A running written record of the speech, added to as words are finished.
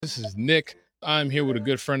This is Nick. I'm here with a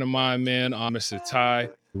good friend of mine, man, Mr. Ty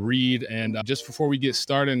Reed. And just before we get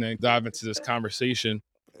started and dive into this conversation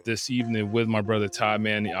this evening with my brother Ty,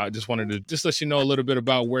 man, I just wanted to just let you know a little bit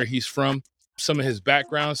about where he's from, some of his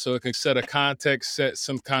background, so it can set a context, set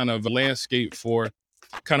some kind of landscape for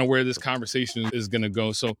kind of where this conversation is going to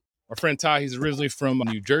go. So our friend Ty, he's originally from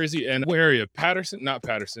New Jersey. And what area? Patterson? Not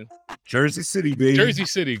Patterson. Jersey City, baby. Jersey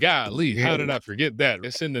City. Golly, how did I forget that?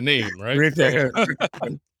 It's in the name, right?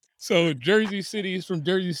 So Jersey City, he's from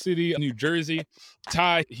Jersey City, New Jersey.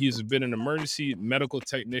 Ty, he's been an emergency medical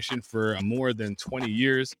technician for more than 20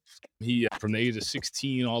 years. He, from the age of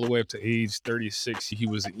 16 all the way up to age 36, he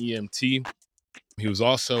was an EMT. He was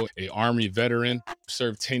also an Army veteran,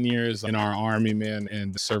 served 10 years in our Army, man,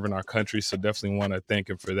 and serving our country. So definitely want to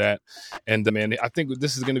thank him for that. And man, I think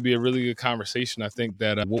this is going to be a really good conversation. I think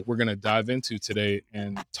that what we're going to dive into today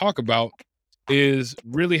and talk about is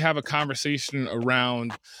really have a conversation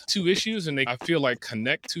around two issues, and I feel like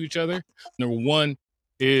connect to each other. Number one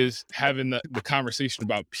is having the conversation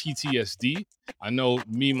about PTSD. I know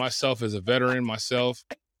me, myself, as a veteran myself,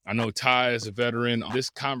 I know Ty as a veteran, this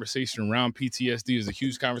conversation around PTSD is a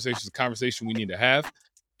huge conversation. It's a conversation we need to have.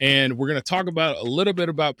 And we're going to talk about a little bit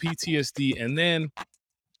about PTSD, and then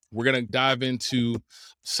we're going to dive into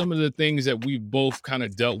some of the things that we've both kind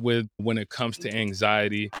of dealt with when it comes to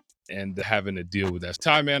anxiety and having to deal with that.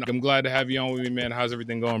 Ty, man, I'm glad to have you on with me, man. How's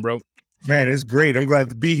everything going, bro? Man, it's great. I'm glad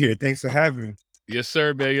to be here. Thanks for having me. Yes,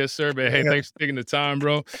 sir, man. Yes, sir, man. Hey, thanks for taking the time,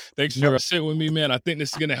 bro. Thanks for sitting with me, man. I think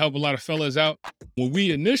this is going to help a lot of fellas out. When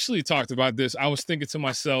we initially talked about this, I was thinking to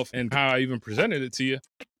myself, and how I even presented it to you,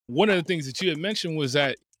 one of the things that you had mentioned was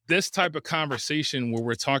that this type of conversation where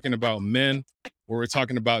we're talking about men, where we're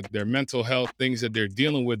talking about their mental health, things that they're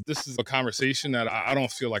dealing with, this is a conversation that I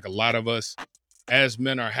don't feel like a lot of us as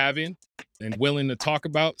men are having and willing to talk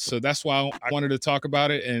about. So that's why I wanted to talk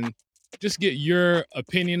about it and just get your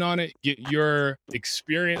opinion on it, get your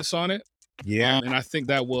experience on it. Yeah. And I think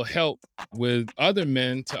that will help with other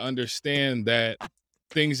men to understand that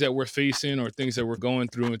things that we're facing or things that we're going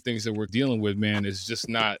through and things that we're dealing with, man, is just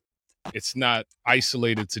not, it's not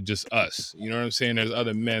isolated to just us. You know what I'm saying? There's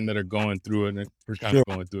other men that are going through it and we're kind of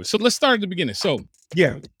going through it. So let's start at the beginning. So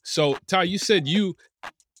Ty, you said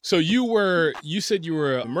you were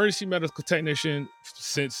an emergency medical technician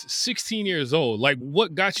since 16 years old. Like,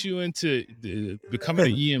 what got you into becoming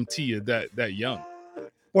an EMT that young?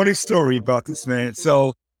 Funny story about this, man.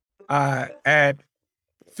 So at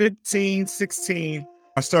 15, 16,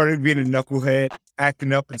 I started being a knucklehead,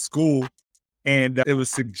 acting up in school. And it was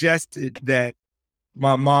suggested that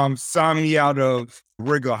my mom sign me out of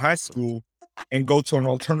regular high school and go to an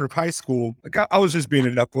alternative high school. Like I was just being a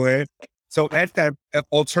knucklehead. So at that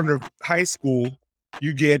alternative high school,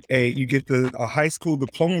 you get a high school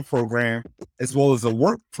diploma program as well as a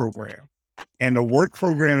work program. And the work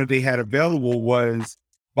program that they had available was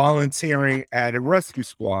volunteering at a rescue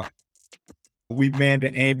squad. We manned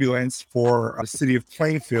an ambulance for the city of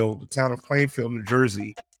Plainfield, the town of Plainfield, New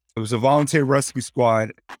Jersey. It was a volunteer rescue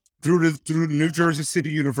squad through New Jersey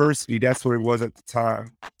City University. That's what it was at the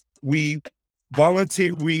time. We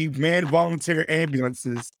manned volunteer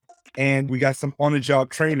ambulances, and we got some on-the-job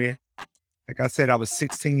training. Like I said, I was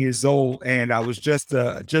 16 years old, and I was just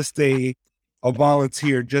a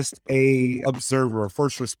volunteer, just a observer, a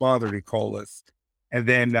first responder, they call us. And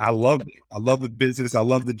then I loved it. I love the business. I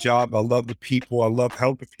love the job. I love the people. I love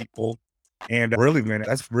helping people. And really, man,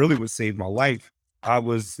 that's really what saved my life. I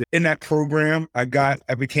was in that program. I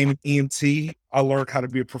became an EMT. I learned how to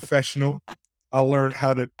be a professional. I learned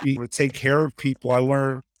how to take care of people. I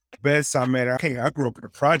learned bedside manner. I grew up in the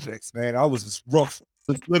projects, man. I was just rough.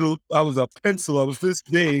 I was a pencil. I was this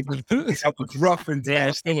big. I was rough and tough.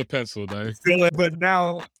 Yeah, still a pencil, though. But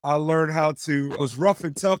now I learned I was rough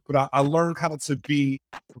and tough, but I learned how to be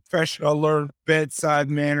professional. I learned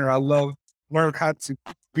bedside manner. Learned how to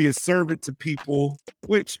be a servant to people,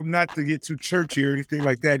 which, not to get too churchy or anything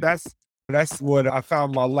like that. That's what I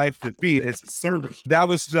found my life to be, as a servant. That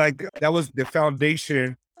was the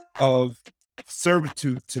foundation of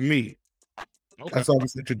servitude to me. Okay. That's how I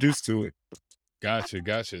was introduced to it. Gotcha.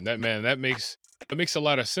 That makes a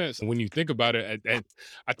lot of sense when you think about it. And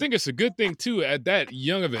I think it's a good thing too at that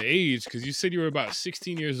young of an age, because you said you were about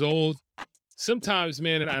 16 years old. Sometimes,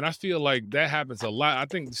 man, and I feel like that happens a lot. I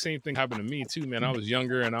think the same thing happened to me too, man. I was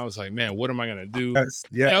younger and I was like, man, what am I gonna do? I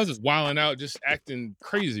was just wilding out, just acting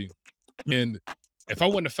crazy. And if I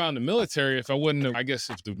wouldn't have found the military, if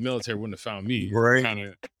the military wouldn't have found me, right, kind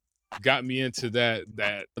of got me into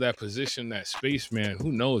that position, that space, man,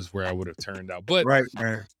 who knows where I would have turned out. But Right,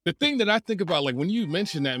 man. the thing that I think about, like when you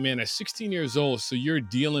mentioned that, man, at 16 years old, so you're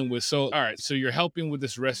dealing with, so all right, so you're helping with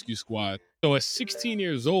this rescue squad. So at 16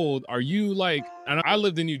 years old, are you like, and I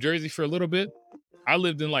lived in New Jersey for a little bit. I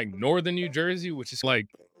lived in like northern New Jersey, which is like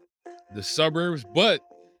the suburbs, but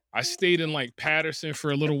I stayed in like Patterson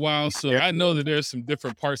for a little while. So I know that there's some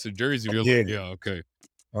different parts of Jersey. Where you're like, yeah, okay.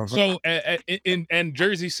 So and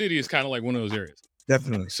Jersey City is kind of like one of those areas.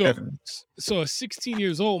 Definitely. So at 16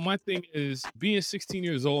 years old, my thing is being 16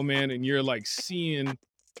 years old, man, and you're like seeing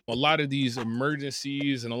a lot of these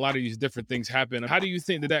emergencies and a lot of these different things happen. How do you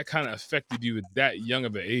think that kind of affected you at that young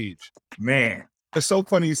of an age? Man, it's so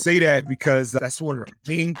funny you say that because that's one of the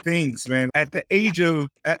main things, man. At the age of,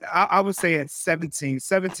 I would say at 17,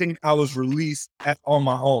 I was released on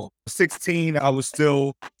my own. 16, I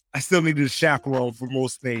still needed a chaperone for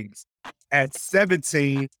most things. At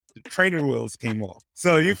 17, the training wheels came off.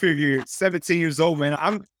 So you figure 17 years old, man,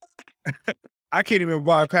 I can't even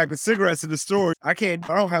buy a pack of cigarettes in the store.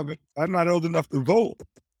 I'm not old enough to vote,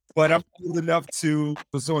 but I'm old enough to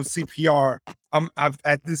was on CPR.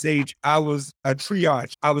 At this age, I was a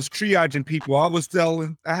triage. I was triaging people. I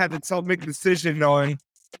had to make a decision on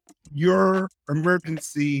your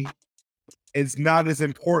emergency is not as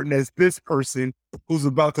important as this person who's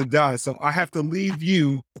about to die. So I have to leave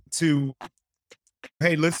you to,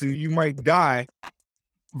 hey, listen, you might die,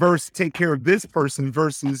 versus take care of this person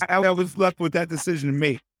versus I was left with that decision to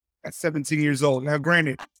make at 17 years old. Now,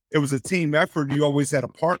 granted, it was a team effort. You always had a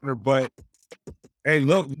partner, but hey,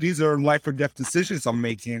 look, these are life or death decisions I'm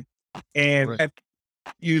making. And if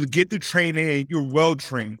you get the training, you're well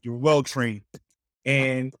trained,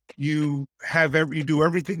 and you do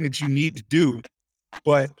everything that you need to do,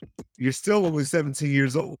 but you're still only 17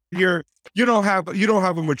 years old. You don't have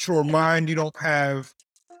a mature mind.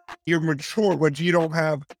 You're mature, but you don't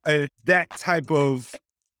have that type of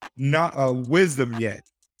wisdom yet.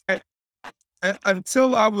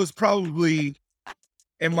 Until I was probably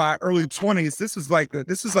in my early 20s, this is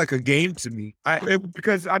like a game to me.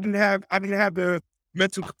 Because I didn't have the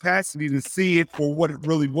mental capacity to see it for what it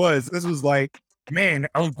really was. This was like, man,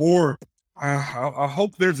 I'm bored. I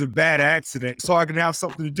hope there's a bad accident so I can have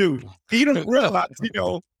something to do. You don't realize,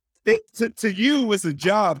 to you it's a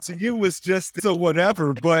job. To you it's just a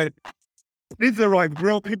whatever. But these are like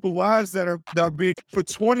real people lives that are big. For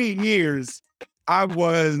 20 years, I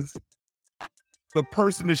was the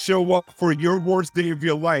person to show up for your worst day of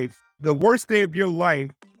your life. The worst day of your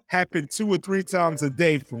life happened 2 or 3 times a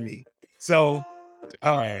day for me. So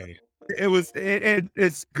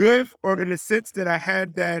it's good, or in the sense that I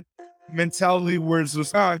had that mentality where it's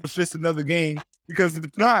just another game. Because if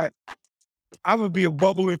not, I would be a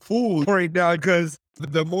bubbling fool right now, because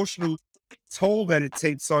the emotional toll that it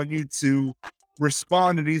takes on you to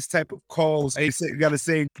respond to these type of calls. You gotta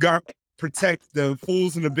say, God protect the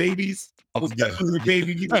fools and the babies. The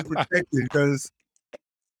baby you protected, because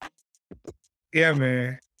yeah,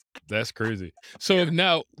 man. That's crazy. So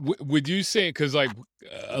now, would you say, because like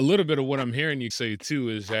a little bit of what I'm hearing you say too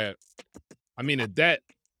is that, I mean, at that,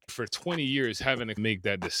 for 20 years having to make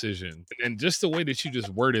that decision, and just the way that you just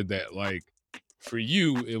worded that, like for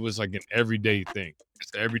you, it was like an everyday thing.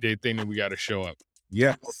 It's an everyday thing that we got to show up.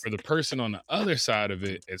 Yeah. For the person on the other side of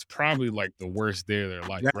it, it's probably like the worst day of their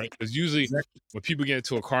life, right? Because usually when people get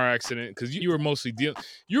into a car accident, because you were mostly dealing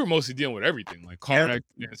with everything, like car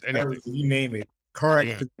accidents, anything. You name it. Car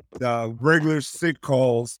accident, regular sick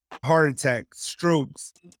calls, heart attacks,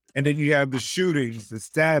 strokes, and then you have the shootings, the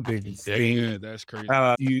stabbings. Yeah, that's crazy.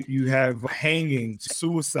 You have hangings,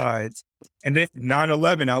 suicides, and then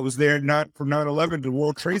 9/11. I was there not for 9/11, the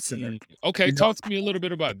World Trade Center. Okay, talk to me a little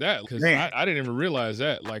bit about that, because I didn't even realize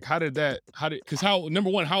that. Like, number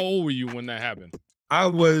one, how old were you when that happened? I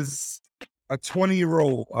was a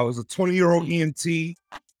 20-year-old. I was a 20-year-old EMT.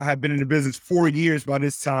 I had been in the business 4 years by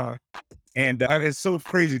this time. And it's so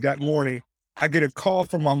crazy. That morning, I get a call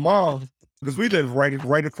from my mom, because we live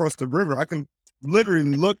right across the river. I can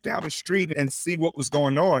literally look down the street and see what was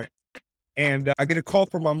going on. And I get a call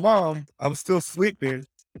from my mom. I was still sleeping.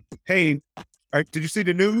 Hey, did you see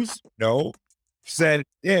the news? No. She said,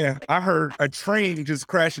 yeah, I heard a train just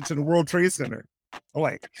crashed into the World Trade Center. I'm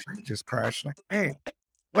like, a train just crashed? Like, hey,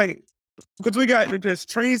 like, because we got there's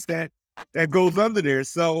trains that goes under there.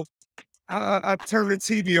 So I turn the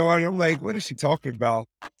TV on. I'm like, what is she talking about?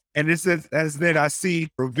 And it says, as then I see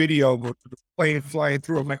a video of a plane flying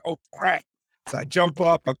through. I'm like, oh, crap. So I jump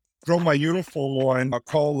up, I throw my uniform on, I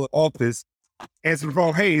call the office, answer the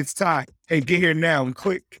phone, hey, it's Ty. Hey, get here now, and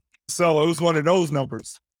click. So it was one of those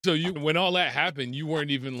numbers. So when all that happened, you weren't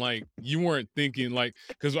even like, you weren't thinking like,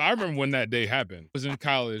 because I remember when that day happened. I was in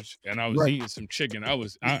college and I was Right. eating some chicken. I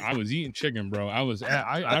was eating chicken, bro.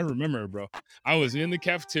 I remember, bro. I was in the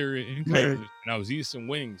cafeteria in Yeah. college and I was eating some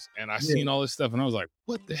wings and I Yeah. seen all this stuff and I was like,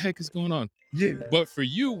 what the heck is going on? Yeah. But for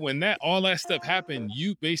you, when that all that stuff happened,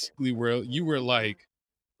 you basically were like,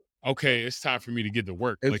 okay, it's time for me to get to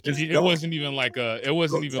work. Like It's it go wasn't even like it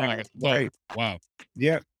wasn't go even like time. a thought. Right. Wow.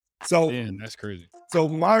 Yeah. So Man, that's crazy. so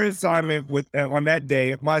my assignment with on that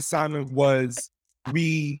day, my assignment was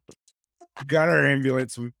we got our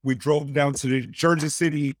ambulance. We drove down to the Jersey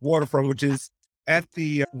City waterfront, which is at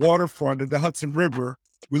the waterfront of the Hudson River.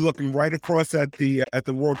 We're looking right across at the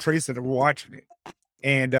World Trade Center. We're watching it,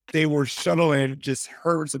 and they were shuttling just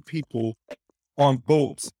herds of people on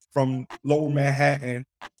boats from Lower Manhattan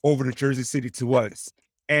over to Jersey City to us.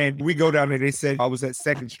 And we go down there. They said I was at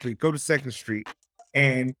Second Street. Go to Second Street,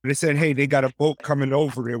 and they said, "Hey, they got a boat coming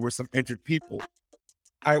over there with some injured people."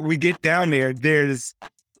 We get down there. There's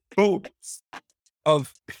boats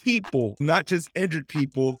of people, not just injured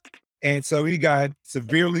people. And so we got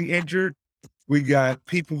severely injured. We got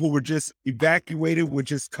people who were just evacuated, were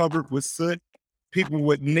just covered with soot, people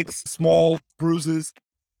with nicks, small bruises,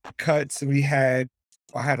 cuts. And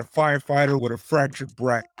I had a firefighter with a fractured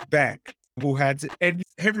back who had to, and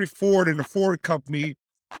Henry Ford and the Ford Company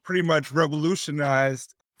pretty much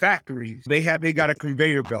revolutionized factories. They got a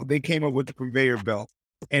conveyor belt. They came up with the conveyor belt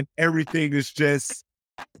and everything is just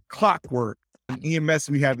clockwork. In EMS,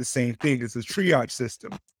 we have the same thing. It's a triage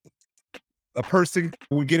system. A person,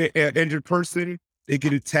 we get an injured person, they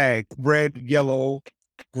get a tag, red, yellow,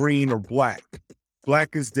 green, or black.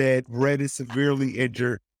 Black is dead, red is severely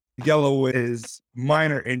injured, yellow is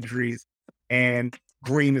minor injuries, and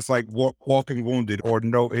green is like walking wounded or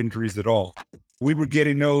no injuries at all. We were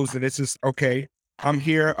getting those, and it's just, okay, I'm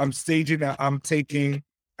here, I'm staging, I'm taking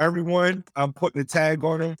everyone, I'm putting a tag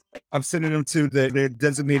on them, I'm sending them to their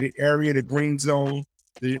designated area, the green zone,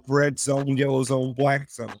 the red zone, yellow zone,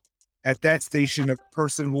 black zone. At that station, a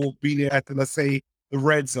person will be there at let's say, the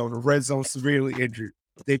red zone severely injured.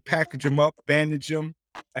 They package them up, bandage them,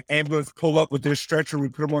 an ambulance pull up with their stretcher, we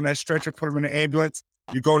put them on that stretcher, put them in the ambulance,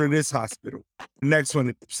 you go to this hospital. The next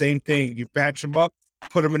one, same thing, you patch them up,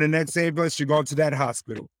 put them in the next ambulance, you're going to that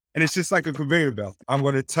hospital. And it's just like a conveyor belt. I'm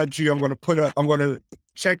going to touch you, I'm going to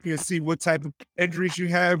check you and see what type of injuries you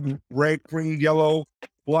have, red, green, yellow,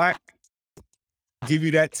 black, give you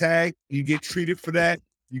that tag, you get treated for that,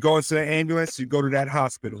 you go into the ambulance, you go to that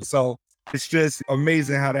hospital. So it's just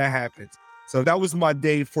amazing how that happens. So that was my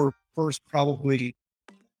day for first probably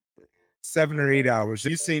 7 or 8 hours.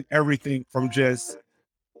 You've seen everything from just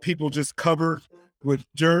people just covered with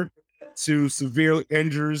dirt to severe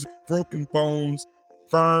injuries, broken bones,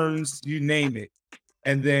 burns, you name it.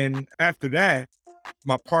 And then after that,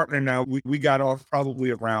 my partner and I, we got off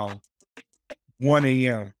probably around 1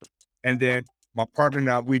 a.m. And then my partner and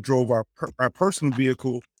I, we drove our personal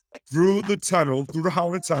vehicle through the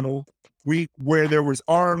Howard Tunnel, where there was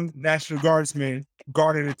armed National Guardsmen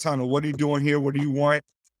guarding the tunnel. What are you doing here? What do you want?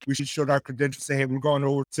 We should show our credentials, say, hey, we're going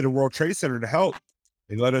over to the World Trade Center to help.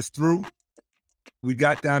 They let us through. We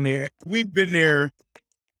got down there. We've been there.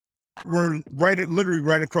 We're literally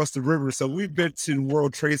right across the river. So we've been to the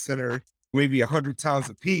World Trade Center maybe 100 times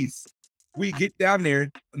a piece. We get down there,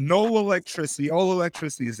 no electricity, all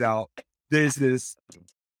electricity is out. There's this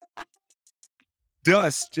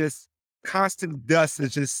dust, just constant dust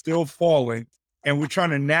is just still falling. And we're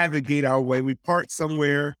trying to navigate our way. We parked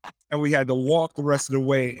somewhere and we had to walk the rest of the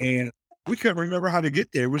way. And we couldn't remember how to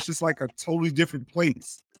get there. It was just like a totally different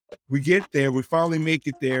place. We get there, we finally make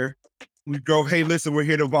it there. We go, hey, listen, we're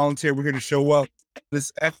here to volunteer. We're here to show up.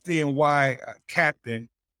 This FDNY captain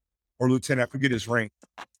or lieutenant, I forget his rank.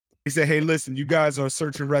 He said, hey, listen, you guys are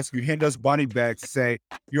search and rescue. Hand us body bags to say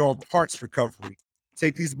you're on parts recovery.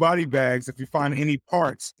 Take these body bags. If you find any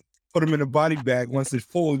parts, put them in a body bag. Once it's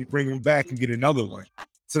full, you bring them back and get another one.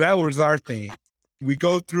 So that was our thing. We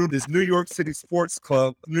go through this New York City Sports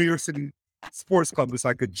Club. New York City Sports Club is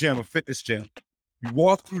like a gym, a fitness gym. You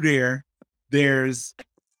walk through there. There's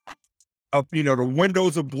the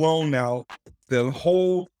windows are blown out.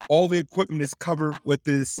 All the equipment is covered with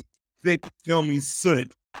this thick, filmy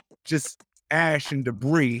soot, just ash and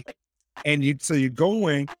debris. And so you go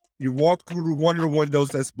in, you walk through one of the windows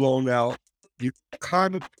that's blown out. You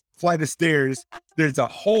climb a flight of stairs. There's a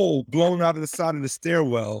hole blown out of the side of the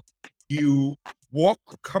stairwell. You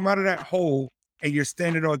come out of that hole, and you're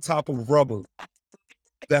standing on top of rubble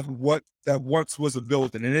that once was a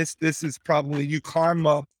building. And this is probably, you climb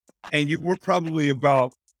up, and we're probably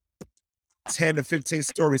about 10 to 15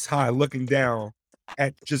 stories high looking down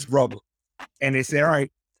at just rubble. And they say, all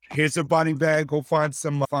right, here's a body bag. Go find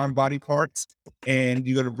some fine body parts, and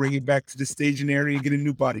you're gonna bring it back to the staging area and get a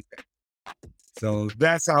new body bag. So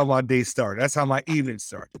that's how my day started. That's how my evening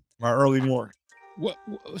started. My early morning. Well,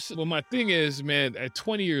 my thing is, man, at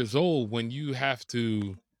 20 years old, when you have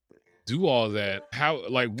to do all that, how,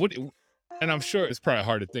 like, what, and I'm sure it's probably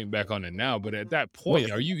hard to think back on it now, but at that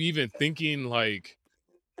point, are you even thinking, am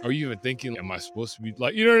I supposed to be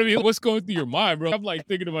like, you know what I mean? What's going through your mind, bro? I'm like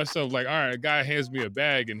thinking to myself, like, all right, a guy hands me a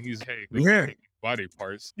bag and he's, hey, go Yeah. take body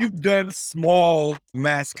parts. You've done small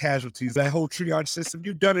mass casualties, that whole triage system.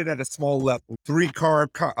 You've done it at a small level. Three-car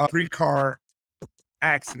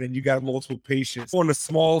accident. You got multiple patients on a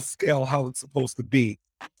small scale, how it's supposed to be.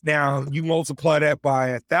 Now you multiply that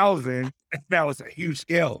by 1,000. Now it's a huge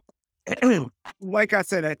scale. Like I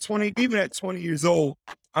said, at 20, even at 20 years old,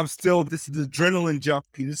 this is adrenaline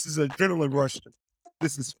junkie. This is adrenaline rush.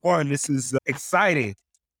 This is fun. This is exciting.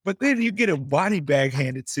 But then you get a body bag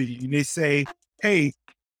handed to you and they say, hey,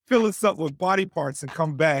 fill us up with body parts and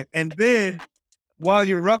come back. And then while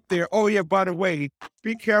you're up there, oh yeah, by the way,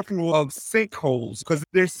 be careful of sinkholes, because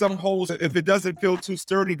there's some holes, if it doesn't feel too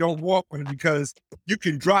sturdy, don't walk on it because you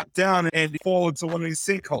can drop down and fall into one of these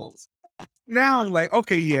sinkholes. Now I'm like,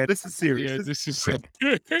 okay, yeah, this is serious. Yeah, this is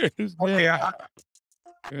okay. Wait a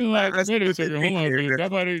second,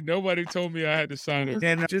 hold on. Nobody told me I had to sign it.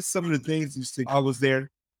 And just some of the things you see, I was there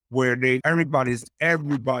where everybody's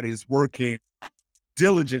working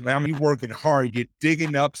diligently. I mean, you're working hard, you're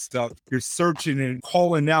digging up stuff, you're searching and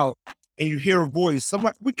calling out, and you hear a voice,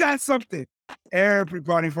 somebody, we got something.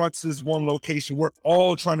 Everybody runs to this one location. We're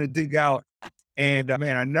all trying to dig out. And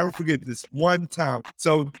man, I never forget this one time.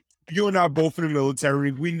 So you and I both in the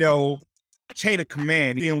military, we know chain of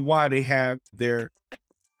command and why they have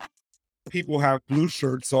people have blue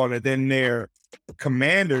shirts on it, then their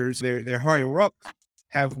commanders, their higher up,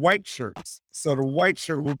 have white shirts. So the white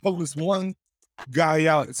shirt will pull this one guy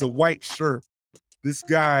out. It's a white shirt. This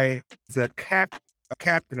guy is a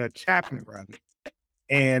chaplain rather.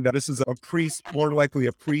 And this is a priest, more likely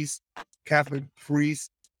a priest, Catholic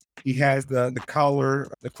priest. He has the collar,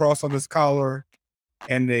 the cross on his collar,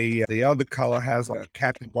 and the other collar has a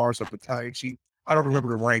captain bars or battalion chief. I don't remember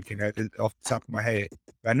the ranking off the top of my head.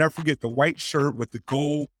 But I never forget the white shirt with the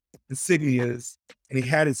gold insignias, and he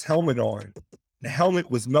had his helmet on. The helmet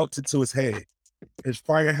was melted to his head. His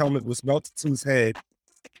fire helmet was melted to his head,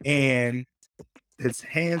 and his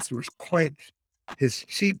hands were clenched. His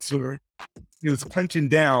cheeks he was clenching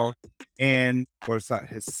down, and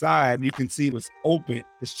his side, you can see it was open.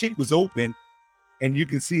 His cheek was open, and you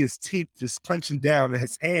can see his teeth just clenching down, and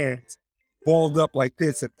his hands balled up like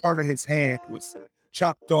this, and part of his hand was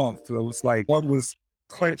chopped off. So it was like one was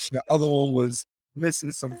clenched, the other one was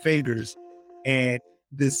missing some fingers, and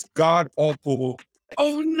this god awful,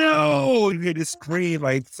 oh no! You hear this scream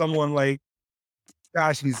like someone like,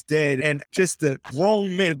 gosh, he's dead. And just the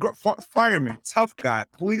grown men, firemen, tough guy,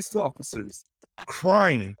 police officers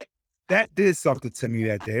crying. That did something to me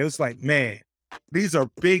that day. It was like, man, these are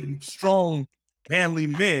big, strong, manly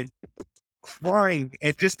men crying,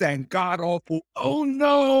 and just that god awful, oh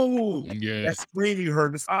no! Yeah. That scream you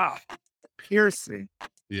heard was piercing.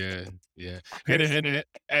 Yeah. And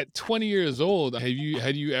at 20 years old, had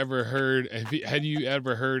you ever heard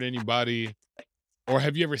anybody, or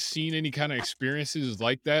have you ever seen any kind of experiences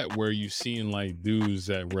like that where you've seen like dudes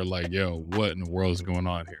that were like, yo, what in the world is going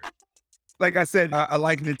on here? Like I said, I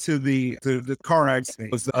likened it to the car accident.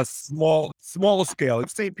 It was a small scale. I've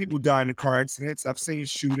seen people die in car accidents. I've seen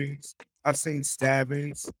shootings. I've seen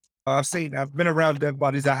stabbings. I've been around dead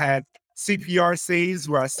bodies. I had CPR saves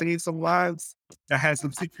where I saved some lives. I had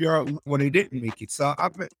some CPR when they didn't make it. So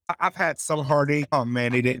I've had some heartache. Oh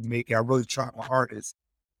man, they didn't make it. I really tried my hardest.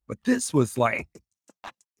 But this was like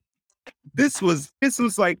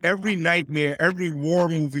every nightmare, every war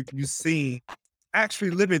movie you see,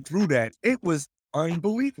 actually living through that. It was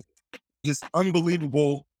unbelievable. Just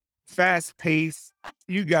unbelievable, fast pace.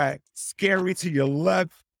 You got scary to your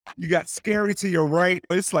left. You got scary to your right.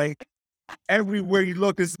 It's like everywhere you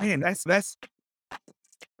look, that's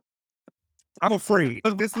I'm afraid.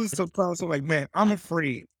 This is sometimes I'm like, man, I'm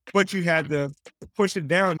afraid. But you had to push it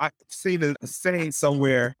down. I've seen a saying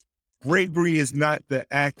somewhere, bravery is not the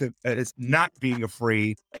act of it's not being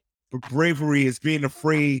afraid, but bravery is being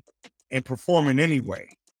afraid and performing anyway.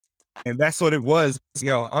 And that's what it was.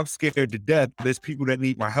 I'm scared to death. There's people that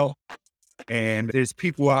need my help. And there's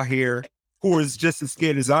people out here who is just as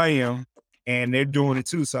scared as I am, and they're doing it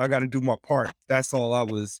too. So I got to do my part. That's all I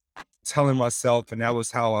was telling myself. And that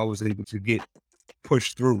was how I was able to get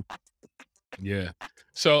pushed through. Yeah.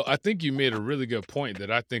 So I think you made a really good point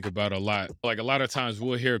that I think about a lot. Like a lot of times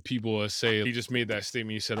we'll hear people say, you just made that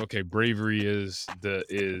statement. You said, okay, bravery is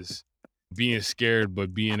being scared,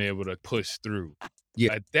 but being able to push through.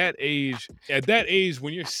 Yeah. At that age,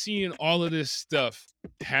 when you're seeing all of this stuff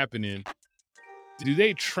happening, do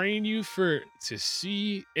they train you to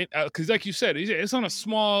see it? Because like you said, it's on a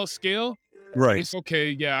small scale. Right. It's okay.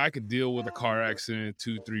 Yeah, I could deal with a car accident,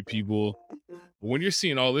 2, 3 people. But when you're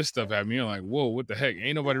seeing all this stuff happen, you're like, whoa, what the heck?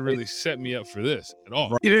 Ain't nobody really set me up for this at all.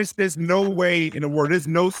 Right. There's no way in the world. There's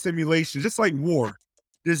no simulation, just like war.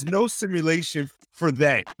 There's no simulation for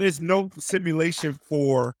that. There's no simulation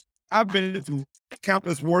for, I've been through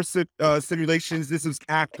countless war simulations. This is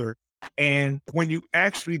after. And when you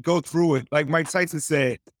actually go through it, like Mike Tyson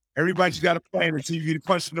said, everybody's got a plan until you get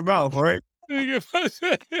punched in the mouth, right? Punch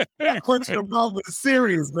in the mouth is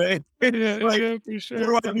serious, man. Yeah, for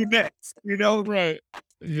sure. What do I do next? You know? Right.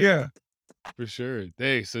 Yeah. For sure.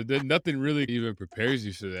 Dang. So then nothing really even prepares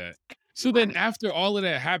you for that. So then after all of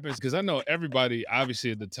that happens, because I know everybody,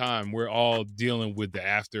 obviously at the time, we're all dealing with the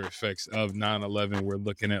after effects of 9/11. We're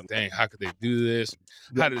looking at, dang, how could they do this?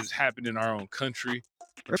 How did this happen in our own country?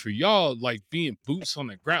 For y'all, like being boots on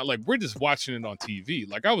the ground, like we're just watching it on TV.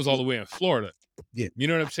 Like I was all the way in Florida. Yeah. You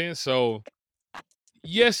know what I'm saying? So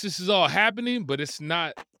yes, this is all happening, but it's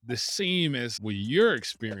not the same as what you're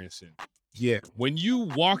experiencing. Yeah. When you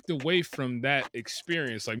walked away from that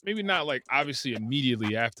experience, like maybe not like obviously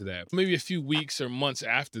immediately after that, maybe a few weeks or months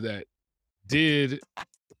after that, did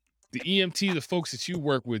the EMT, the folks that you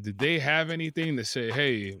work with, did they have anything to say,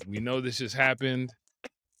 hey, we know this just happened.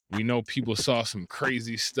 We know people saw some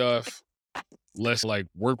crazy stuff. Let's like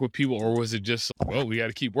work with people, or was it just, well, we got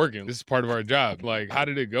to keep working. This is part of our job. Like, how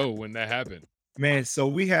did it go when that happened? Man, so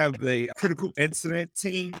we have the critical incident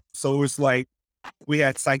team. So it's like we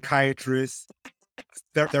had psychiatrists,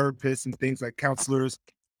 therapists, and things like counselors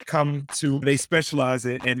they specialize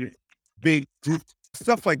in big group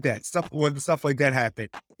stuff like that. When stuff like that happened,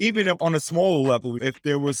 even if on a smaller level, if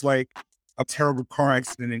there was like a terrible car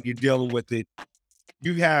accident and you're dealing with it,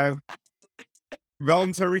 you have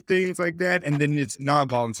voluntary things like that, and then it's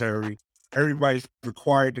non-voluntary. Everybody's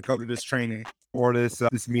required to come to this training or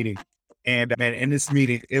this meeting. And man, in this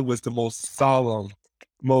meeting, it was the most solemn,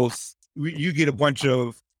 you get a bunch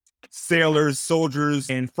of sailors, soldiers,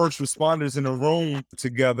 and first responders in a room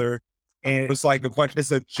together. And it was like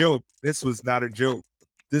it's a joke. This was not a joke.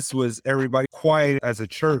 This was everybody quiet as a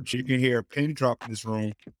church. You can hear a pin drop in this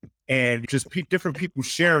room and just different people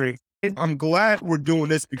sharing. And I'm glad we're doing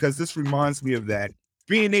this because this reminds me of that.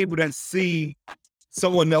 Being able to see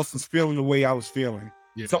someone else is feeling the way I was feeling.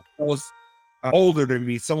 Yeah. Someone was older than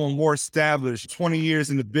me, someone more established, 20 years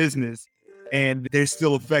in the business, and they're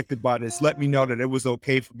still affected by this. Let me know that it was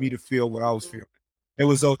okay for me to feel what I was feeling. It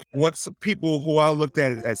was okay. Once people who I looked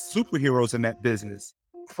at as superheroes in that business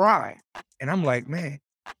cry, and I'm like, man,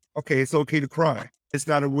 okay, it's okay to cry. It's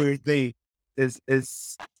not a weird thing.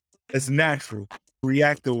 It's natural.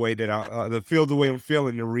 React the way that feel the way I'm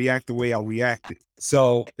feeling and react the way I reacted.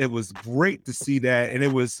 So it was great to see that. And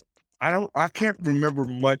it was, I can't remember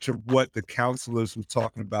much of what the counselors were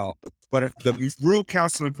talking about, but the real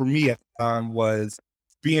counseling for me at the time was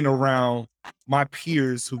being around my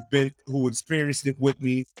peers who experienced it with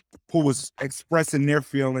me, who was expressing their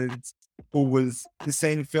feelings, who was the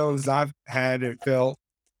same feelings I've had and felt,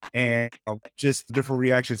 and just different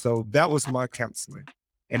reactions. So that was my counseling.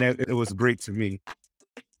 And it was great to me.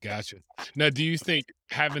 Gotcha. Now, do you think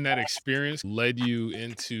having that experience led you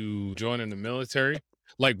into joining the military?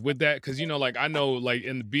 Like with that, because like I know, like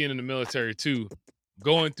in being in the military too,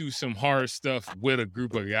 going through some hard stuff with a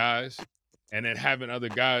group of guys, and then having other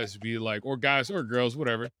guys be like, or guys or girls,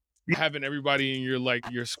 whatever, having everybody in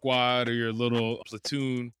your squad or your little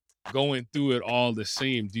platoon going through it all the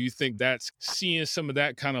same. Do you think that's seeing some of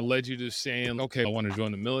that kind of led you to saying, okay, I want to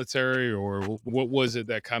join the military, or what was it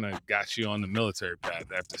that kind of got you on the military path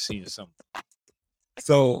after seeing something?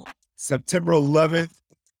 So September 11th,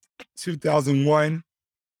 2001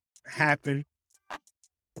 happened.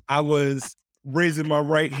 I was raising my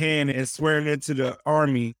right hand and swearing into the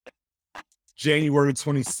Army January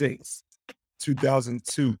 26th,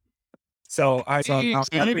 2002. So you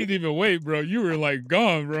didn't even wait, bro. You were like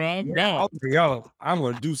gone, bro. I'm gone. I'm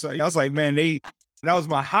going to do something. I was like, man, that was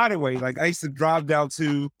my hideaway. Like I used to drive down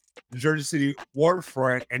to the Jersey City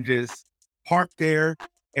waterfront and just park there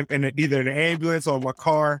in either an ambulance or my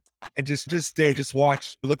car and just stay, just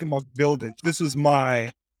watch, look at my building. This was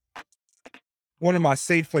one of my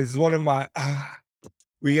safe places, one of my, I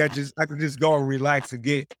could just go and relax and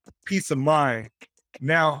get peace of mind.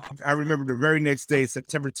 Now, I remember the very next day,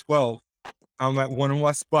 September 12th, I'm at one of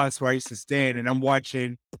my spots where I used to stand, and I'm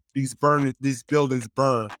watching these buildings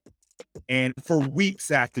burn. And for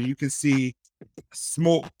weeks after, you can see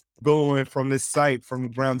smoke billowing from this site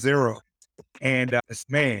from ground zero. And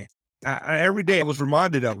man, every day I was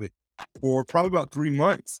reminded of it for probably about 3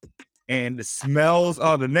 months. And the smells,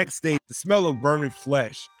 the next day, the smell of burning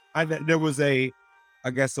flesh. There was I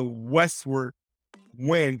guess, a westward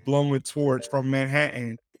wind blowing towards from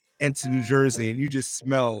Manhattan into New Jersey, and you just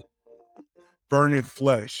smell burning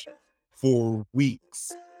flesh for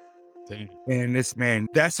weeks. Dang. And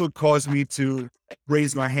that's what caused me to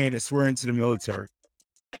raise my hand and swear into the military.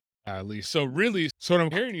 At least. So really, so what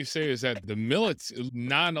I'm hearing you say is that the military,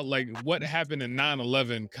 what happened in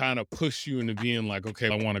 9/11 kind of pushed you into being like, okay,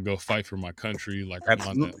 I want to go fight for my country. Like,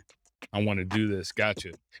 I want to do this.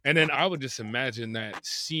 Gotcha. And then I would just imagine that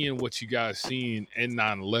seeing what you guys seen in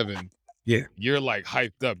 9/11, yeah, you're like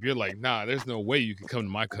hyped up. You're like, nah, there's no way you can come to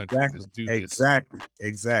my country and just do this.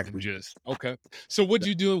 Exactly. Just okay. So what'd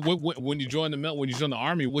you do when you joined when you joined the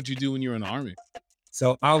army? What'd you do when you were in the army?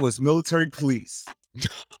 So I was military police.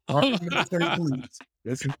 Military police.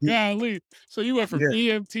 Golly. So you went from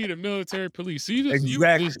EMT to military police. So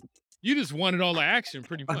you just wanted all the action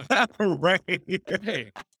pretty much. Right.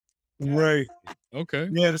 Hey. Right. Okay.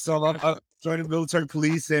 Yeah, so I joined the military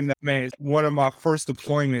police, and man, one of my first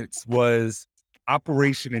deployments was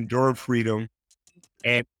Operation Enduring Freedom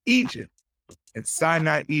and Egypt, in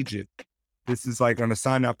Sinai, Egypt. This is like on the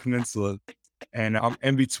Sinai Peninsula, and I'm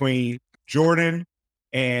in between Jordan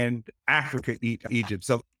and Africa, Egypt.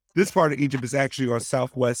 So this part of Egypt is actually on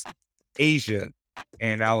Southwest Asia,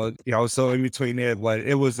 and I was so in between there, but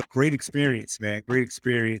it was a great experience, man. Great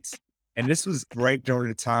experience. And this was right during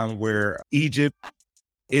the time where Egypt,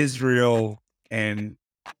 Israel, and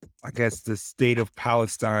I guess the state of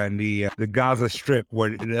Palestine, the Gaza Strip,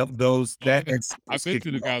 where I've been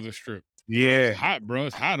to the Gaza Strip. Yeah, it's hot, bro.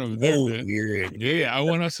 It's hot over there. Yeah. I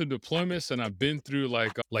went on some deployments, and I've been through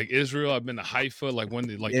like Israel. I've been to Haifa. Like when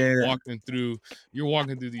you're walking through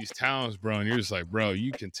these towns, bro, and you're just like, bro,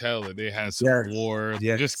 you can tell that they had some war,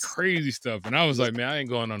 just crazy stuff. And I was like, man, I ain't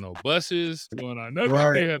going on no buses, going on nothing.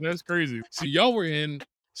 Right. Yeah, that's crazy. So y'all were in.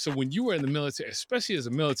 So when you were in the military, especially as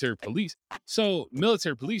a military police,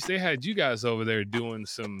 they had you guys over there doing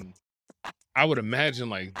some, I would imagine,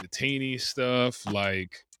 like detainee stuff,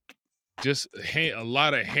 like just a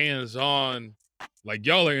lot of hands-on, like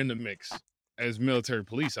y'all are in the mix as military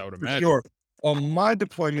police, I would imagine. Sure. On my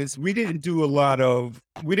deployments, we didn't do a lot of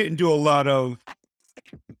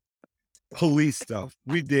police stuff.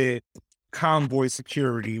 We did convoy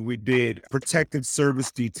security. We did protective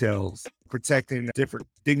service details, protecting different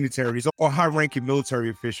dignitaries or high-ranking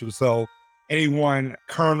military officials. So anyone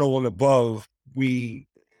colonel and above, we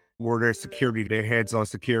were their security, their hands-on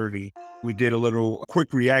security. We did a little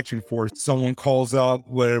quick reaction force. Someone calls up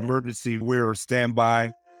with an emergency, we're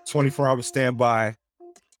standby, 24-hour standby,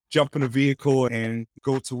 jump in a vehicle and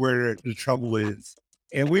go to where the trouble is.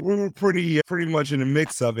 And we were pretty much in the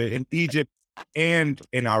mix of it in Egypt and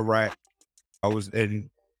in Iraq. I was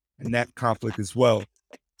in that conflict as well.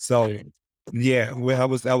 So yeah,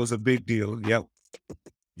 that was a big deal. Yep.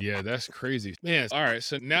 Yeah, that's crazy, man. All right,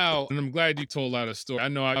 so now, and I'm glad you told a lot of stories. I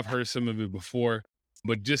know I've heard some of it before,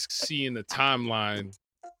 but just seeing the timeline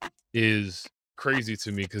is crazy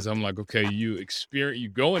to me because I'm like, okay, you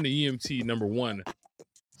go into EMT, number one,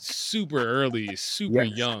 super early, super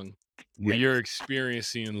young, where you're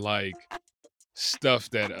experiencing like stuff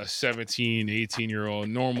that a 17, 18-year-old,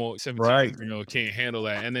 normal 17-year-old can't handle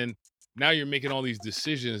that. And then now you're making all these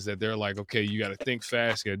decisions that they're like, okay, you got to think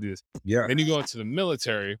fast, you got to do this. Yeah. Then you go into the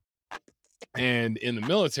military, and in the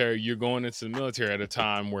military, you're going into the military at a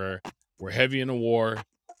time where we're heavy in the war,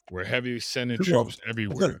 we're heavy sending troops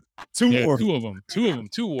everywhere. Two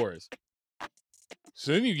wars.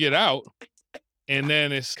 So then you get out, and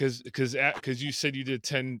then it's because you said you did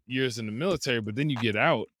 10 years in the military, but then you get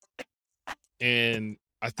out, and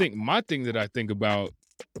I think my thing that I think about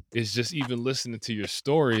is just even listening to your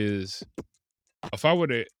story is if I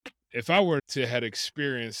were to had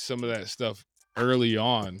experienced some of that stuff early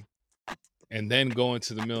on and then go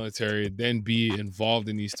into the military, then be involved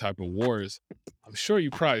in these type of wars, I'm sure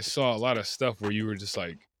you probably saw a lot of stuff where you were just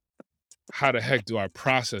like, how the heck do I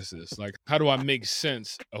process this? Like, how do I make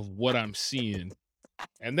sense of what I'm seeing?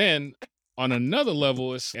 And then on another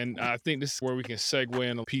level, and I think this is where we can segue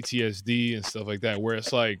into PTSD and stuff like that, where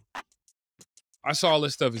it's like, I saw all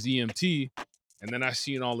this stuff as EMT, and then I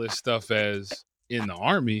seen all this stuff as in the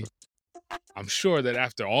Army. I'm sure that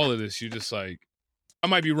after all of this, you're just like, I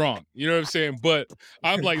might be wrong. You know what I'm saying? But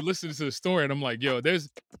I'm like listening to the story, and I'm like, yo,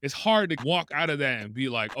 it's hard to walk out of that and be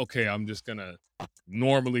like, okay, I'm just gonna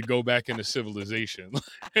normally go back into civilization.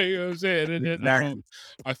 You know what I'm saying? And Exactly.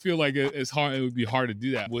 I feel like it's hard. It would be hard to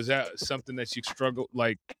do that. Was that something that you struggled,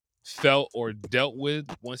 like felt or dealt with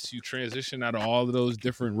once you transition out of all of those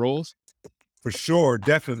different roles? For sure,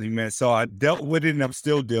 definitely, man. So I dealt with it, and I'm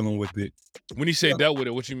still dealing with it. When you say dealt with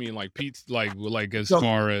it, what you mean? Like Pete, like as So,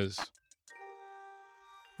 far as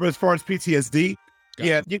as far as PTSD,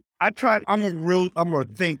 Gotcha. yeah, I tried. I'm a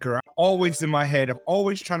thinker. I'm always in my head. I'm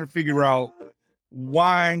always trying to figure out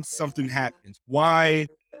why something happens. Why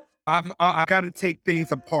I got to take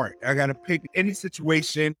things apart. I got to pick any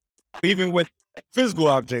situation, even with physical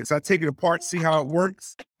objects. I take it apart, see how it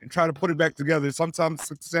works, and try to put it back together. Sometimes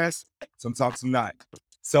success, sometimes not.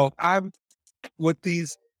 So I'm with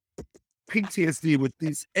these PTSD, with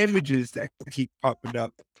these images that keep popping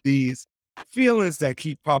up, these feelings that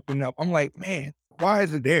keep popping up. I'm like, man, why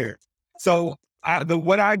is it there? So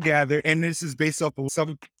what I gather, and this is based off of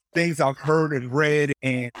some things I've heard and read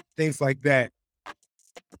and things like that.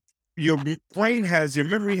 Your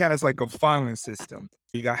memory has like a filing system.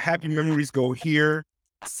 You got happy memories go here,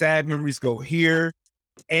 sad memories go here,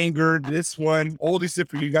 anger, this one, all these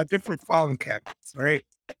different, you got different filing cabinets, right?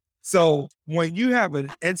 So when you have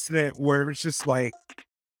an incident where it's just like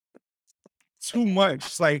too much,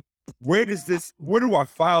 it's like, where do I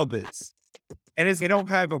file this? And I don't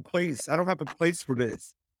have a place. I don't have a place for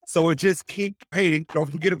this. So it just keep, hey, don't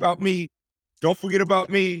forget about me. Don't forget about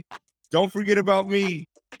me. Don't forget about me.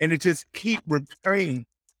 And it just keep replaying.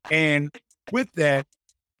 And with that,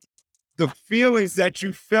 the feelings that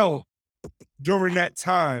you felt during that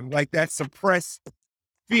time, like that suppressed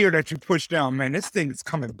fear that you pushed down, man, this thing is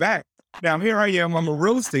coming back. Now, here I am. I'm a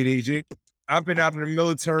real estate agent. I've been out in the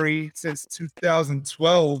military since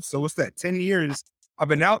 2012. So what's that, 10 years? I've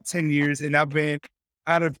been out 10 years, and I've been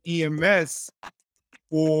out of EMS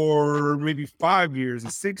for maybe 5 years or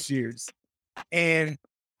 6 years. And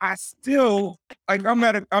I still, like, I'm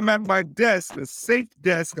at my desk, a safe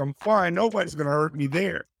desk. I'm fine. Nobody's going to hurt me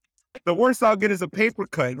there. The worst I'll get is a paper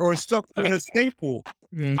cut or stuck in a staple.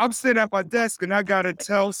 I'm sitting at my desk and I got to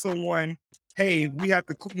tell someone, hey, we have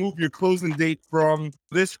to move your closing date from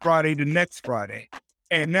this Friday to next Friday.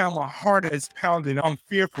 And now my heart is pounding. I'm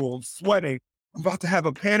fearful. I'm sweating. I'm about to have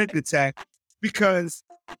a panic attack because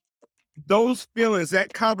those feelings,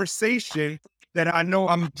 that conversation that I know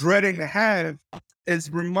I'm dreading to have, is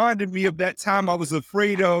reminding me of that time I was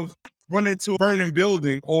afraid of running into a burning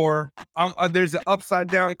building, or there's an upside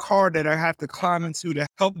down car that I have to climb into to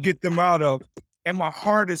help get them out of. And my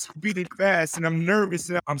heart is beating fast and I'm nervous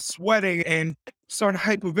and I'm sweating and starting to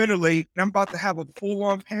hyperventilate. And I'm about to have a full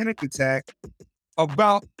on panic attack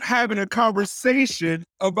about having a conversation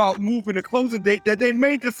about moving a closing date that they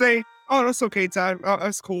may just say, oh, that's okay, Ty. Oh,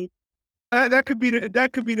 that's cool. That could be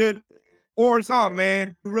the, or it's, oh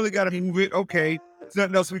man, we really got to move it. Okay. There's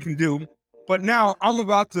nothing else we can do. But now I'm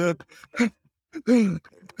about to, and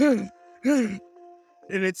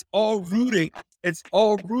it's all rooted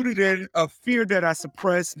in a fear that I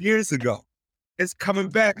suppressed years ago. It's coming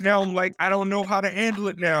back now. I'm like, I don't know how to handle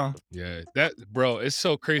it now. Yeah, bro, it's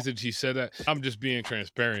so crazy that you said that. I'm just being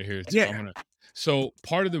transparent here. Yeah. So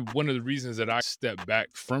one of the reasons that I stepped back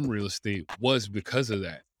from real estate was because of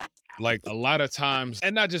that. Like a lot of times,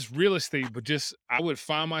 and not just real estate, but just I would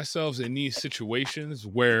find myself in these situations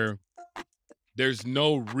where there's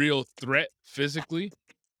no real threat physically,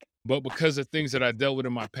 but because of things that I dealt with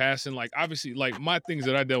in my past, and like obviously, like my things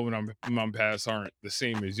that I dealt with in my past aren't the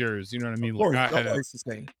same as yours. You know what I mean? Like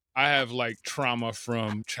I have like trauma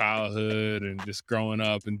from childhood and just growing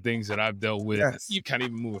up and things that I've dealt with. Yes. You can't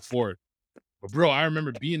even move it forward. But bro, I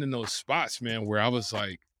remember being in those spots, man, where I was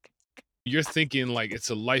like, you're thinking like it's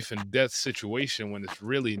a life and death situation when it's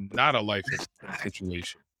really not a life and death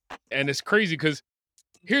situation. And it's crazy because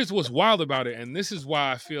here's what's wild about it, and this is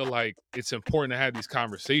why I feel like it's important to have these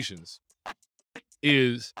conversations,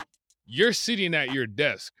 is you're sitting at your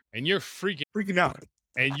desk and you're freaking out.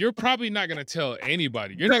 And you're probably not going to tell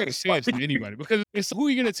anybody. You're not going to say it to anybody because it's who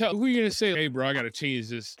are you going to tell? Who are you going to say, hey, bro, I got to change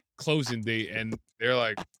this closing date? And they're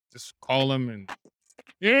like, just call them. And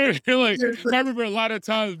yeah, like, I remember a lot of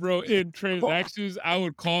times, bro, in transactions, I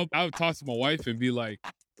would talk to my wife and be like,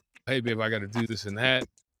 hey, babe, I got to do this and that.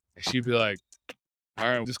 And she'd be like, all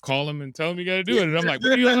right, just call him and tell him you got to do it. And I'm like,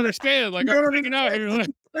 what do you understand? Like, I'm freaking out here. Like,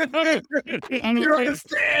 I don't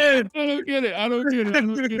understand. I don't get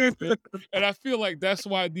it. And I feel like that's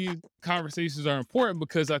why these conversations are important,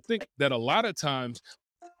 because I think that a lot of times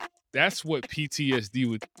that's what PTSD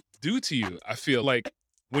would do to you. I feel like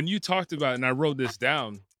when you talked about it, and I wrote this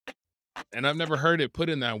down, and I've never heard it put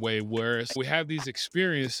in that way, where we have these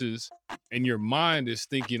experiences and your mind is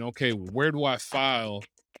thinking, okay, where do I file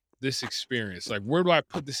this experience? Like, where do I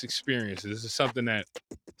put this experience? Is this something that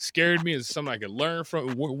scared me? Is it something I could learn from?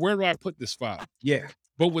 Where do I put this file? Yeah.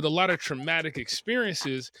 But with a lot of traumatic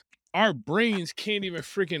experiences, our brains can't even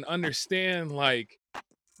freaking understand like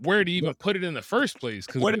where to even put it in the first place.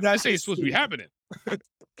 Because What did I this ain't just supposed to be see? happening.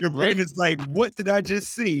 Your brain is like, what did I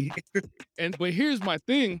just see? But here's my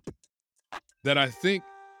thing that I think,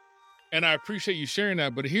 and I appreciate you sharing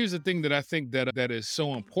that, but here's the thing that I think that is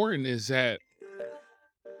so important is that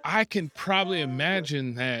I can probably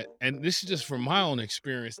imagine that, and this is just from my own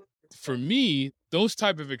experience. For me, those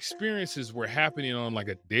type of experiences were happening on like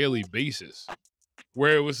a daily basis,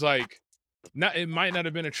 where it was like, it might not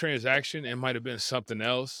have been a transaction, it might have been something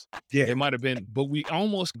else. Yeah. It might have been, but we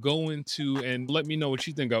almost go into, and let me know what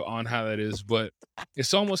you think on how that is, but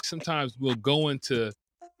it's almost sometimes we'll go into,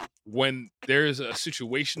 when there's a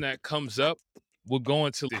situation that comes up, we'll go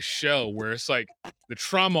into this shell where it's like the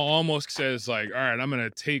trauma almost says like, all right, I'm going to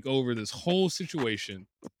take over this whole situation.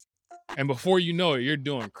 And before you know it, you're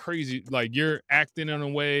doing crazy. Like, you're acting in a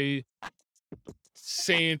way,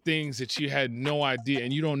 saying things that you had no idea,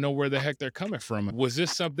 and you don't know where the heck they're coming from. Was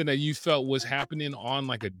this something that you felt was happening on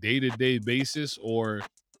like a day-to-day basis, or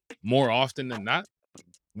more often than not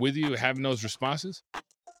with you having those responses?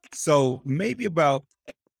 So maybe about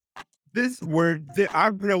this word that I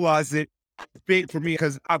realized it big for me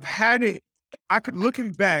because I've had it.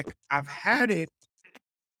 Looking back, I've had it,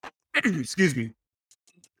 excuse me,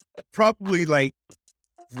 probably like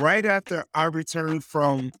right after I returned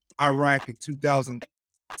from Iraq in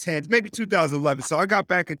 2010, maybe 2011. So I got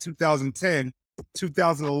back in 2010,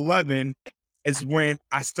 2011 is when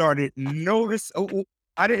I started notice.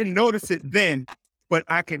 I didn't notice it then, but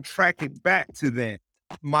I can track it back to then.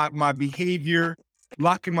 My behavior,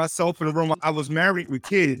 locking myself in a room. I was married with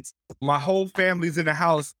kids. My whole family's in the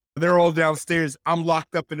house. They're all downstairs. I'm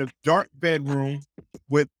locked up in a dark bedroom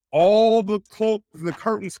with all the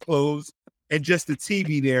curtains closed, and just the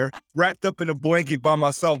TV there, wrapped up in a blanket by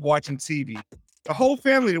myself watching TV. The whole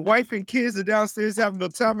family, the wife and kids, are downstairs having the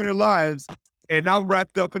time of their lives, and I'm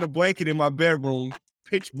wrapped up in a blanket in my bedroom,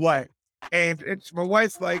 pitch black. And my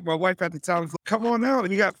wife at the time was like, come on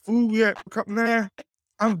out, you got food, you got something there.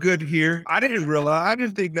 I'm good here. I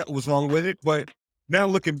didn't think that was wrong with it, but now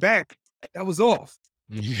looking back, that was off.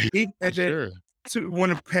 And Sure. then when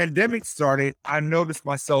the pandemic started, I noticed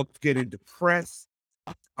myself getting depressed.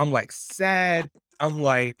 I'm like sad. I'm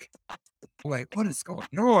like, what is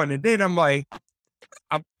going on? And then I'm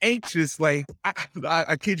anxious. Like,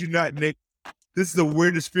 I kid you not, Nick. This is the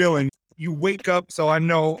weirdest feeling. You wake up, so I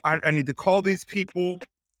know I need to call these people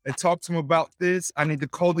and talk to them about this. I need to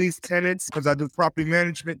call these tenants because I do property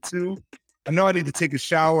management too. I know I need to take a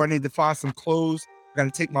shower. I need to find some clothes. I got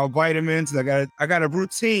to take my vitamins. I got a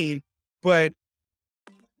routine, but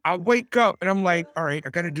I wake up and I'm like, all right, I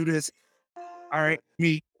got to do this. All right,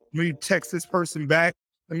 me text this person back.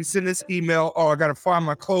 Let me send this email. Oh, I got to find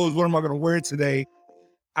my clothes. What am I going to wear today?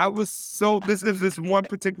 This is this one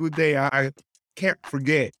particular day I can't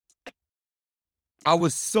forget. I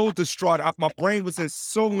was so distraught. My brain was in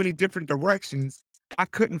so many different directions. I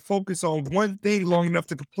couldn't focus on one thing long enough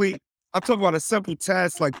to complete. I'm talking about a simple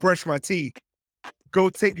task like brush my teeth, go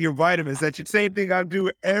take your vitamins. That's the same thing I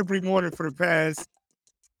do every morning for the past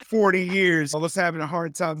 40 years. I was having a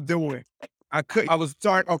hard time doing. Okay, I'm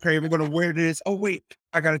going to wear this. Oh, wait,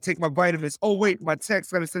 I got to take my vitamins. Oh, wait, got to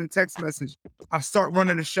send a text message. I start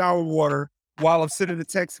running the shower water while I'm sending the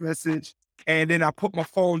text message. And then I put my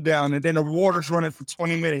phone down, and then the water's running for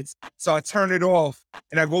 20 minutes. So I turn it off,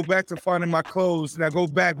 and I go back to finding my clothes, and I go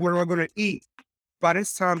back, what am I going to eat? By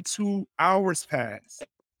this time, 2 hours passed,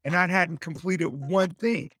 and I hadn't completed one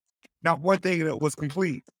thing. Not one thing that was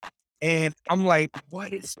complete. And I'm like,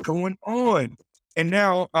 what is going on? And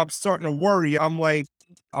now I'm starting to worry. I'm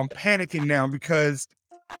panicking now because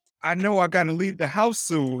I know I got to leave the house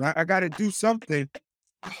soon. I got to do something.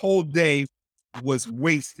 The whole day was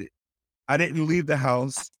wasted. I didn't leave the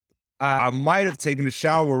house. I might have taken a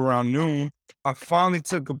shower around noon. I finally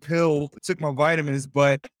took a pill, took my vitamins,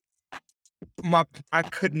 but I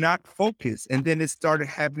could not focus. And then it started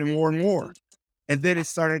happening more and more. And then it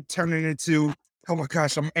started turning into, oh my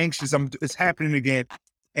gosh, I'm anxious. It's happening again.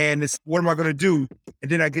 And what am I going to do? And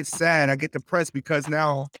then I get sad. I get depressed because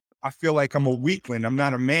now I feel like I'm a weakling. I'm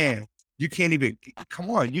not a man. You can't even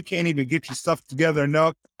get your stuff together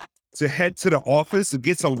enough to head to the office to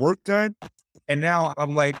get some work done. And now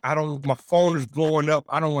I'm like, my phone is blowing up.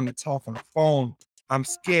 I don't want to talk on the phone. I'm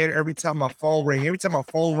scared every time my phone rings. Every time my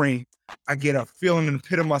phone rings, I get a feeling in the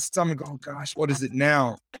pit of my stomach. Oh gosh, what is it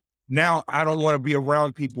now? Now I don't want to be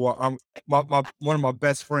around people. One of my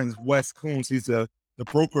best friends, Wes Coons, he's the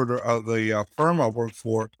broker of the firm I work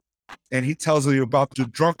for. and he tells you about the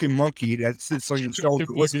drunken monkey that sits on your shoulder.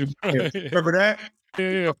 Remember that?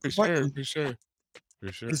 Yeah, for sure.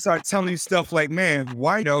 He started telling you stuff like, man,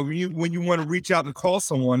 why, when you want to reach out and call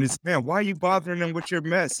someone, it's, man, why are you bothering them with your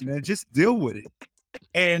mess? Man, just deal with it.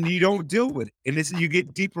 And you don't deal with it. And you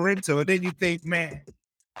get deeper into it. Then you think, man,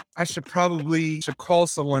 I should call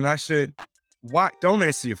someone. Why? Don't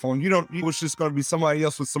answer your phone. You was just going to be somebody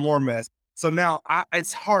else with some more mess. So now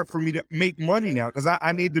it's hard for me to make money now because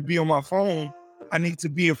I need to be on my phone. I need to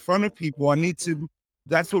be in front of people.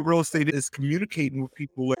 That's what real estate is, communicating with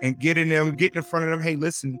people and getting in front of them. Hey,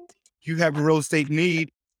 listen, you have a real estate need.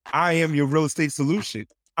 I am your real estate solution.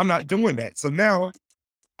 I'm not doing that. So now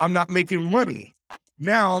I'm not making money.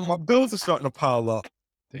 Now my bills are starting to pile up.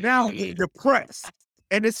 Now I'm depressed.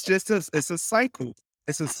 And it's just it's a cycle.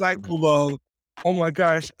 It's a cycle of, oh my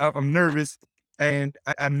gosh, I'm nervous and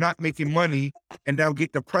I'm not making money. And now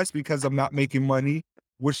get depressed because I'm not making money,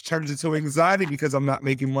 which turns into anxiety because I'm not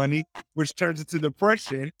making money, which turns into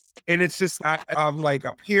depression. And it's just, I'm like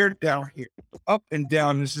up here, down here, up and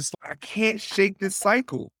down. It's just, I can't shake this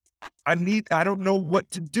cycle. I don't know what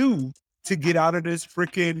to do to get out of this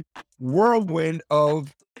freaking whirlwind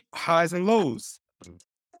of highs and lows.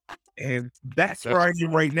 And that's where I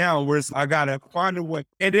am right now, where I got to find a way.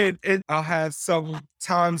 And then I'll have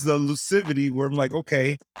sometimes the lucidity where I'm like,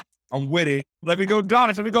 okay, I'm with it. Let me go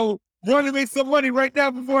dodge. Let me go run and make some money right now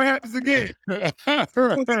before it happens again. Let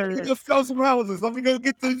me go sell some houses. Let me go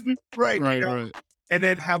get this right. Right. And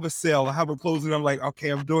then have a sale. I have a closing. I'm like, okay,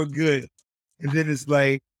 I'm doing good. And then it's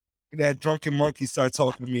like that drunken monkey starts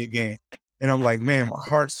talking to me again. And I'm like, man, my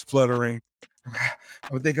heart's fluttering.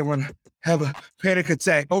 I think I'm going to have a panic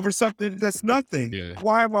attack over something that's nothing. Yeah.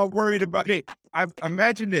 Why am I worried about it?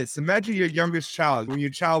 Imagine this. Imagine your youngest child. When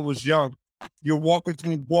your child was young, you're walking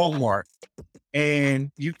through Walmart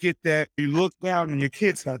and you get that, you look down and your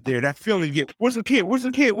kid's not there. That feeling you get, where's the kid? Where's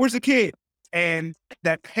the kid? Where's the kid? And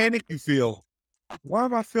that panic you feel. Why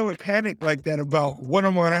am I feeling panic like that about what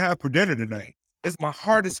I'm going to have for dinner tonight? My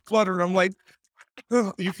heart is fluttering. I'm like,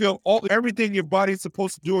 you feel everything your body's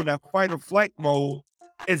supposed to do in that fight or flight mode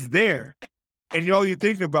is there. And all you're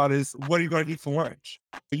thinking about is, what are you going to eat for lunch?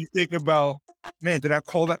 You think about, man, did I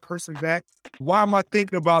call that person back? Why am I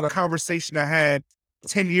thinking about a conversation I had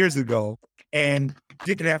 10 years ago and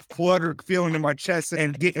getting that fluttered feeling in my chest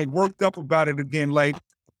and getting worked up about it again? Like,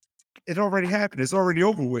 it already happened. It's already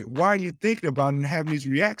over with. Why are you thinking about it and having these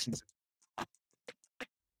reactions?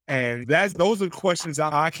 And those are questions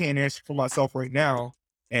I can't answer for myself right now.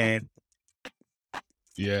 And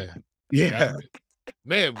yeah.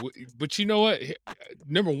 Man, but you know what?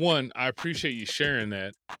 Number one, I appreciate you sharing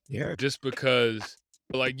that. Yeah. Just because,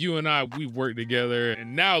 like, you and I, we worked together,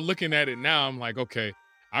 and now looking at it now, I'm like, okay.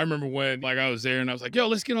 I remember when, like, I was there and I was like, yo,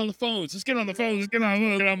 let's get on the phones. Let's get on the phones. And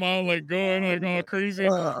I'm all like going, like, all crazy.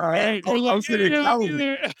 I'm sitting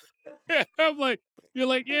I'm like, you're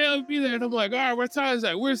like, yeah, I'll be there. And I'm like, all right, what time is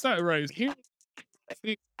that? Where's that? Right here. I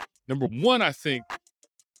think, number one, I think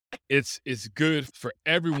it's good for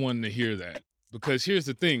everyone to hear that. Because here's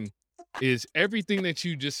the thing, is everything that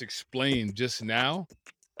you just explained just now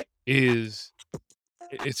it's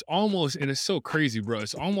almost, and it's so crazy, bro.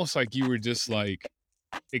 It's almost like you were just like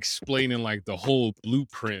explaining like the whole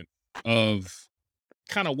blueprint of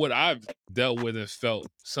kind of what I've dealt with and felt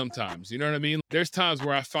sometimes. You know what I mean? There's times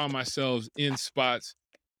where I find myself in spots,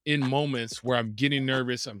 in moments where I'm getting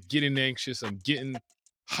nervous, I'm getting anxious, I'm getting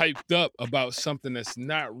hyped up about something that's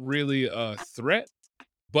not really a threat.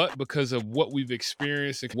 But because of what we've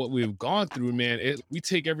experienced and what we've gone through, man, we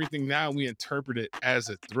take everything now and we interpret it as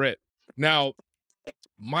a threat. Now,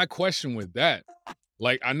 my question with that,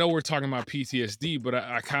 like, I know we're talking about PTSD, but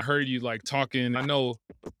I kind of heard you like talking. I know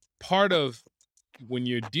part of when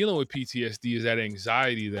you're dealing with PTSD is that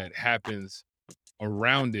anxiety that happens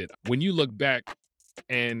around it. When you look back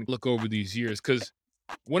and look over these years, because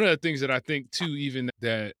one of the things that I think too, even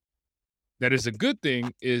that is a good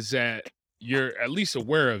thing, is that you're at least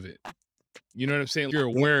aware of it. You know what I'm saying? You're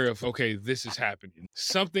aware of, okay, this is happening.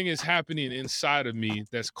 Something is happening inside of me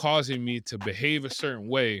that's causing me to behave a certain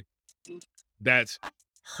way that's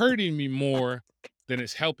hurting me more than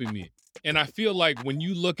it's helping me. And I feel like when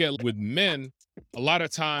you look at with men, a lot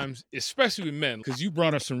of times, especially with men, because you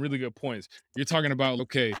brought up some really good points. You're talking about,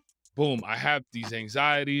 okay, boom, I have these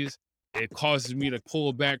anxieties. It causes me to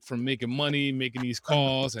pull back from making money, making these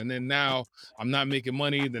calls. And then now I'm not making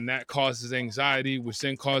money. Then that causes anxiety, which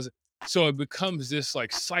then causes. So it becomes this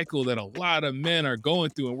like cycle that a lot of men are going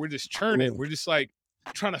through, and we're just churning. We're just like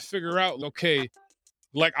trying to figure out, okay,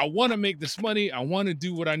 like, I want to make this money. I want to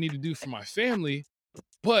do what I need to do for my family.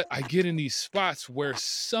 But I get in these spots where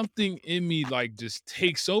something in me like just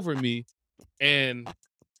takes over me, and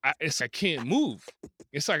I can't move.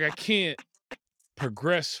 It's like I can't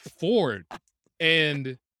progress forward.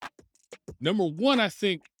 And number one, I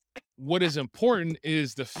think what is important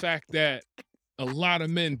is the fact that a lot of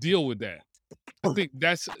men deal with that. I think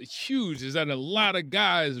that's huge, is that a lot of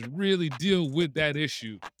guys really deal with that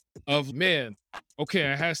issue of, man,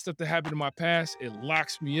 okay, I had stuff that happened in my past. It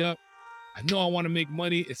locks me up. I know I want to make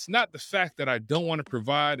money. It's not the fact that I don't want to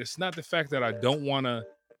provide. It's not the fact that I don't want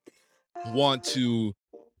to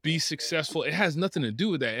be successful. It has nothing to do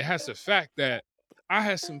with that. It has the fact that I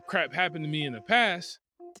had some crap happen to me in the past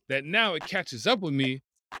that now it catches up with me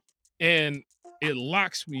and it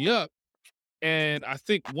locks me up. And I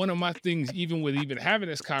think one of my things, even with even having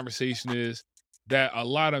this conversation, is that a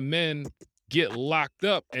lot of men get locked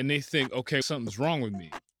up and they think, okay, something's wrong with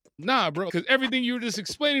me. Nah, bro, because everything you were just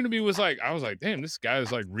explaining to me was like, I was like, damn, this guy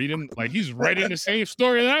is like reading, like he's writing the same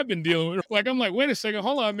story that I've been dealing with. Like, I'm like, wait a second,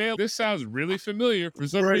 hold on, man. This sounds really familiar for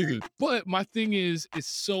some reason. But my thing is, it's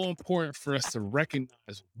so important for us to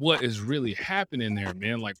recognize what is really happening there,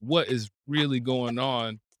 man. Like, what is really going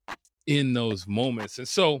on in those moments. And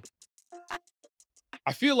so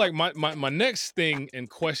I feel like my next thing and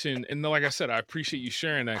question, and like I said, I appreciate you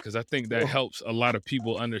sharing that because I think that helps a lot of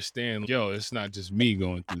people understand, yo, it's not just me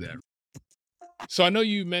going through that. So I know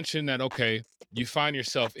you mentioned that, okay, you find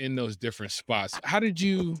yourself in those different spots. How did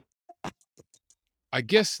you, I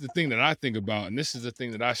guess the thing that I think about, and this is the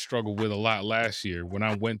thing that I struggled with a lot last year when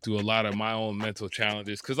I went through a lot of my own mental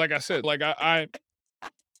challenges. Cause like I said, like I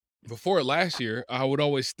before last year, I would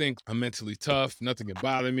always think I'm mentally tough. Nothing can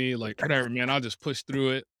bother me. Like, whatever, man, I'll just push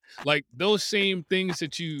through it. Like those same things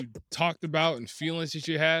that you talked about and feelings that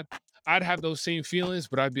you had, I'd have those same feelings,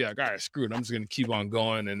 but I'd be like, all right, screw it. I'm just going to keep on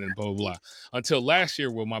going and then blah, blah, blah. Until last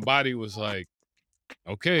year where my body was like,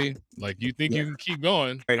 okay, like you think you can keep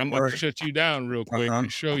going. I'm going to shut you down real quick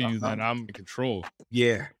and show you that I'm in control.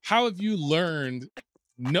 Yeah. How have you learned,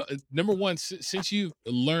 number one, since you've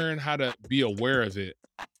learned how to be aware of it,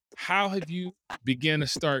 how have you began to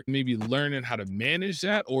start maybe learning how to manage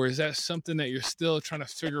that? Or is that something that you're still trying to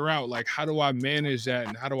figure out? Like, how do I manage that?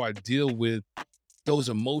 And how do I deal with those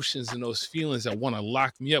emotions and those feelings that want to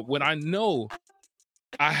lock me up when I know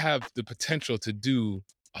I have the potential to do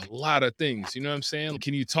a lot of things? You know what I'm saying?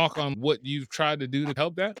 Can you talk on what you've tried to do to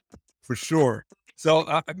help that? For sure.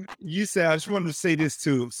 So you said, I just wanted to say this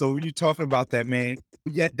too. So when you're talking about that, man,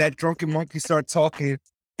 yet that drunken monkey start talking,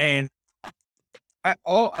 and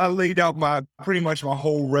I laid out pretty much my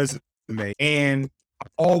whole resume, and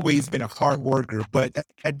I've always been a hard worker, but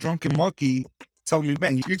that drunken monkey told me,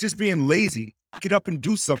 man, you're just being lazy. Get up and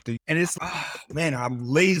do something. And it's, man, I'm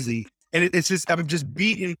lazy. And it's just, it's just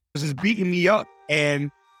beating me up.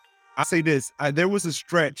 And I say this, there was a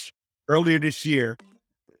stretch earlier this year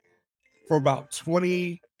for about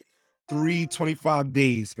 23, 25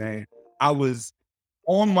 days, man. I was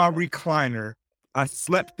on my recliner. I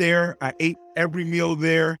slept there. I ate every meal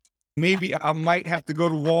there. Maybe I might have to go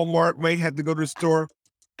to Walmart, might have to go to the store.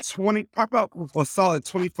 Probably about a solid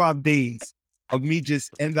 25 days of me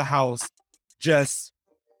just in the house, just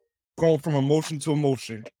going from emotion to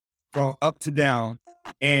emotion, from up to down.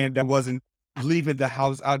 And I wasn't leaving the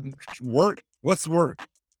house. Work. What's work?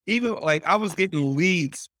 Even like I was getting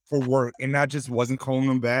leads for work and I just wasn't calling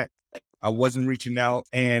them back. I wasn't reaching out,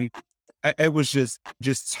 and it was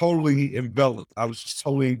just totally enveloped. I was just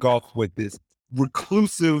totally engulfed with this,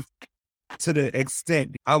 reclusive to the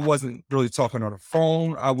extent I wasn't really talking on the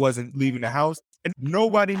phone. I wasn't leaving the house, and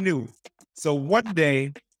nobody knew. So one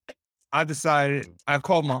day I decided, I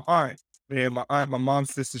called my aunt, and my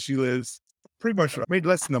mom's sister, she lives pretty much maybe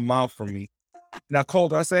less than a mile from me. And I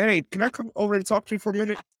called her. I said, hey, can I come over and talk to you for a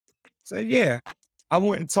minute? I said, yeah. I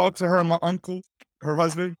went and talked to her and my uncle, her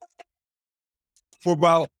husband, for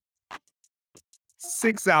about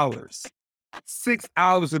 6 hours. 6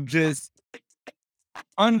 hours of just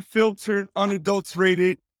unfiltered,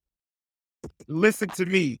 unadulterated, listen to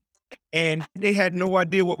me. And they had no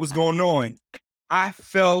idea what was going on. I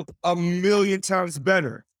felt a million times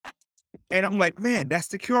better. And I'm like, man, that's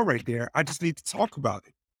the cure right there. I just need to talk about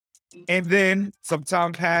it. And then some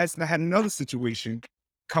time passed and I had another situation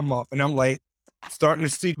come up, and I'm like, starting to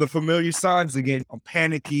see the familiar signs again. I'm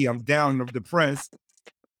panicky, I'm down, I'm depressed.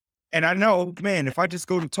 And I know, man, if I just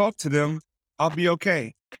go to talk to them, I'll be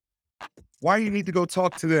okay. Why do you need to go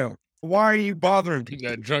talk to them? Why are you bothering me?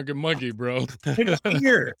 That drunken monkey, bro.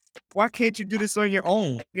 Here, why can't you do this on your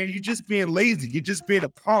own? You're just being lazy. You're just being a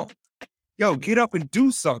punk. Yo, get up and do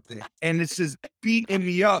something. And it's just beating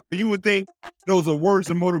me up. You would think those are words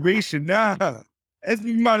of motivation. Nah,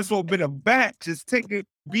 you might as well have been a bat, just taking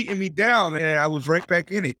beating me down, and I was right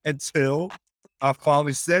back in it until I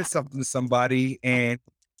finally said something to somebody and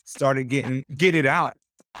started get it out.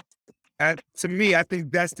 And to me, I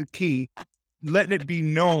think that's the key. Letting it be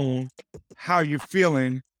known how you're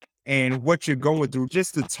feeling and what you're going through,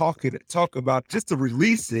 just to talk about, just to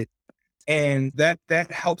release it. And that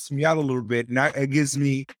helps me out a little bit. And it gives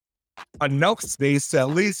me enough space to at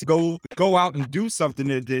least go out and do something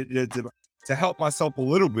to help myself a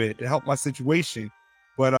little bit, to help my situation.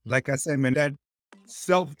 But like I said, man, that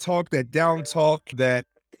self-talk, that down talk, that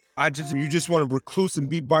you just want to recluse and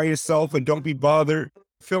be by yourself and don't be bothered,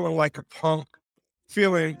 feeling like a punk,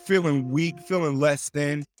 feeling weak, feeling less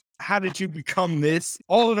than. How did you become this?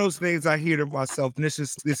 All of those things I hear to myself, and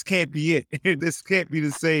this can't be it. This can't be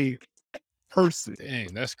the same person.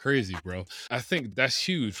 Dang, that's crazy, bro. I think that's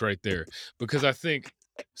huge right there, because I think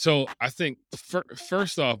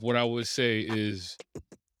first off, what I would say is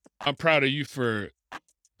I'm proud of you for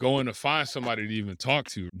going to find somebody to even talk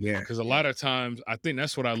to. Yeah. Because a lot of times, I think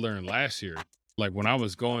that's what I learned last year. Like when I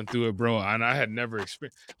was going through it, bro, and I had never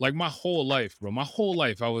experienced, like my whole life, bro,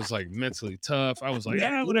 I was like mentally tough. I was like,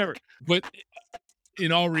 yeah, whatever. But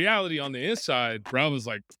in all reality, on the inside, bro, I was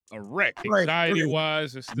like a wreck, anxiety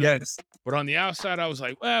wise and stuff. Yes. But on the outside, I was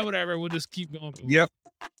like, well, whatever, we'll just keep going. Yep.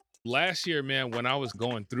 Last year, man, when I was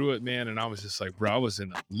going through it, man, and I was just like, bro, I was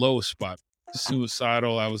in a low spot,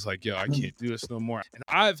 suicidal. I was like, yo, I can't do this no more. And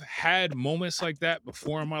I've had moments like that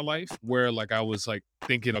before in my life where like I was like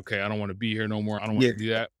thinking, okay, I don't want to be here no more. I don't want to do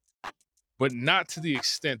that. But not to the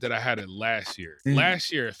extent that I had it last year.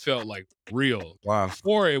 Last year, it felt like real. Wow.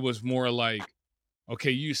 Before, it was more like,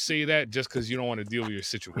 okay, you say that just because you don't want to deal with your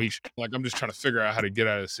situation. Like, I'm just trying to figure out how to get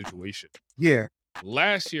out of the situation. Yeah.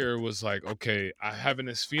 Last year was like, okay, I'm having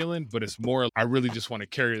this feeling, but it's more, I really just want to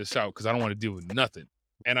carry this out because I don't want to deal with nothing.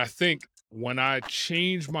 And I think when I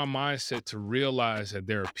changed my mindset to realize that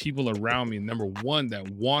there are people around me, number one, that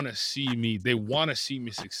want to see me, they want to see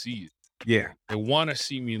me succeed. Yeah. They want to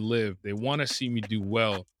see me live. They want to see me do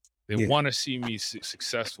well. They want to see me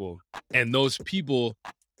successful. And those people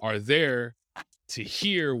are there to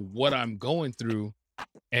hear what I'm going through.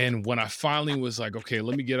 And when I finally was like, okay,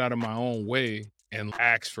 let me get out of my own way and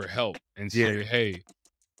ask for help and say, hey,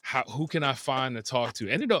 who can I find to talk to?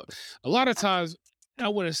 And a lot of times, I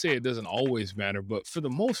wouldn't say it doesn't always matter, but for the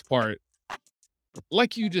most part,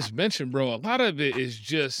 like you just mentioned, bro, a lot of it is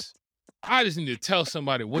just, I just need to tell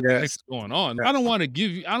somebody what the heck's going on. I don't want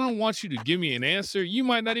you to give me an answer. You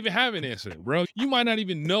might not even have an answer, bro. You might not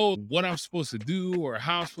even know what I'm supposed to do or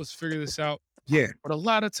how I'm supposed to figure this out. Yeah. But a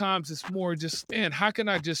lot of times it's more just, man, how can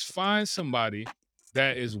I just find somebody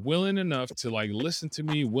that is willing enough to like listen to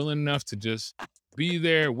me, willing enough to just be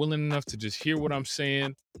there, willing enough to just hear what I'm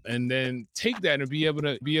saying, and then take that and be able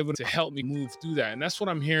to help me move through that. And that's what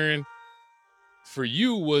I'm hearing for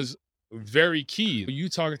you was very key. You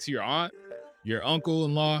talking to your aunt, your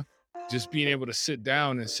uncle-in-law, just being able to sit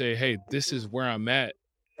down and say, hey, this is where I'm at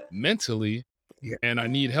mentally, and I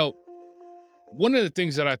need help. One of the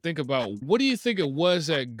things that I think about, what do you think it was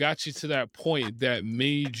that got you to that point that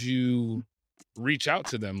made you reach out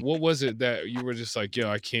to them? What was it that you were just like, yo,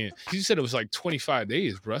 I can't? You said it was like 25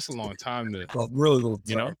 days, bro. That's a long time to, really long time.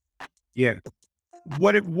 You know? Yeah.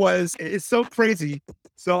 What it was, it's so crazy.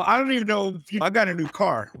 So I don't even know I got a new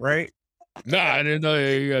car, right? Nah, I didn't know.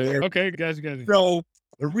 Okay, guys. So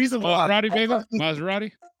the reason why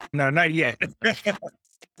Maserati? No, not yet.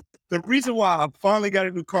 The reason why I finally got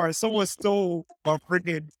a new car is someone stole my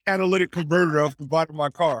freaking catalytic converter off the bottom of my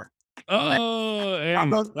car. Oh, I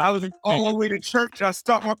was all the way to church. I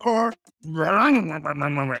stopped my car.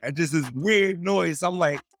 And just this weird noise. I'm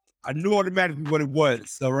like, I knew automatically what it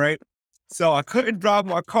was. All right. So I couldn't drive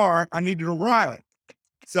my car. I needed a ride.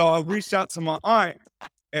 So I reached out to my aunt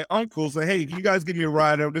and uncle, said, hey, can you guys give me a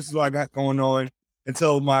ride? This is what I got going on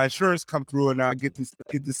until my insurance come through and I get this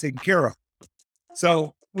taken care of.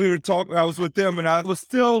 So we were talking, I was with them and I was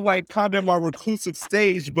still like kind of in my reclusive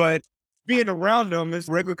stage, but being around them is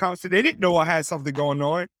regular conversation. They didn't know I had something going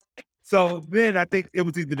on. So then I think it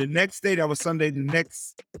was either the next day, that was Sunday, the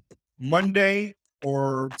next Monday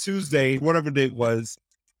or Tuesday, whatever day it was,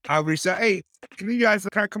 I reached out, hey, can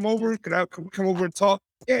I come over? Can I come over and talk?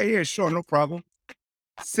 Yeah, sure, no problem.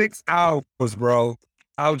 6 hours, bro.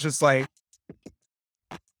 I was just like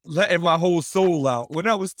letting my whole soul out. When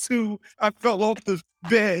I was 2, I fell off the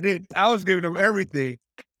bed and I was giving them everything.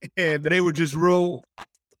 And they were just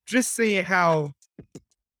saying how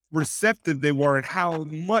receptive they were and how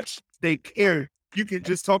much they cared. You can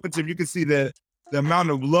just talking to them, you can see the amount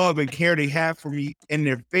of love and care they have for me in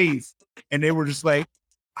their face. And they were just like,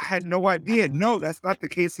 I had no idea. No, that's not the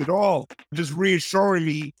case at all. Just reassuring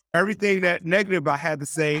me everything that negative I had to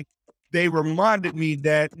say, they reminded me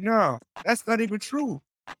that, no, that's not even true.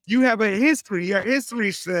 You have a history. Your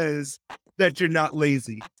history says that you're not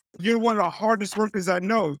lazy. You're one of the hardest workers I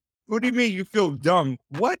know. What do you mean you feel dumb?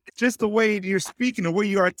 What? Just the way you're speaking, the way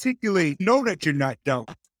you articulate, know that you're not dumb.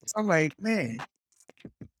 So I'm like, man,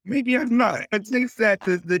 maybe I'm not. It takes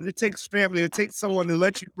it takes family, it takes someone to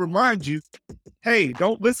let you remind you, hey,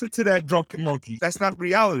 don't listen to that drunken monkey. That's not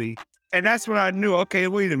reality. And that's when I knew, okay,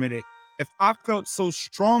 wait a minute. If I felt so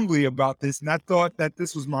strongly about this and I thought that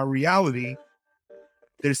this was my reality,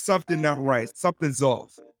 there's something not right. Something's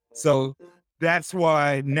off. So that's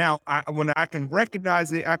why now when I can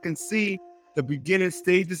recognize it, I can see the beginning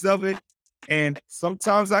stages of it. And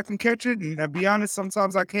sometimes I can catch it. And I'll be honest,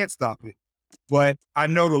 sometimes I can't stop it. But I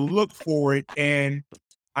know to look for it. And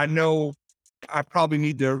I know I probably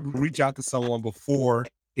need to reach out to someone before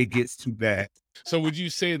it gets too bad. So would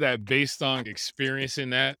you say that based on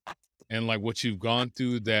experiencing that and like what you've gone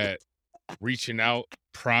through, that reaching out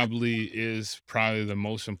is probably the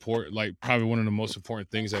most important, like probably one of the most important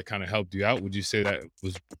things that kind of helped you out? Would you say that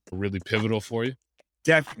was really pivotal for you?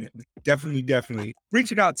 Definitely, definitely, definitely.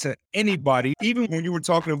 Reaching out to anybody, even when you were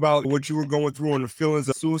talking about what you were going through and the feelings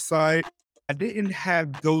of suicide, I didn't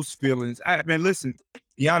have those feelings. Man, listen,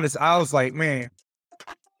 be honest, I was like, man,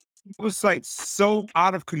 I was like so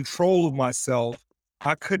out of control of myself.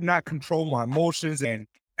 I could not control my emotions and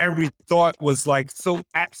every thought was like so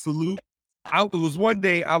absolute. It was one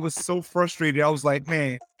day I was so frustrated. I was like,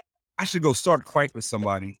 man, I should go start a fight with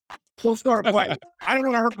somebody. Go start a fight. I don't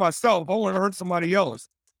want to hurt myself. I want to hurt somebody else.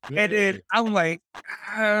 And then I'm like,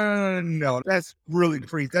 no, that's really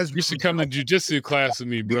crazy. You should come to jujitsu class with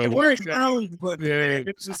me, bro. But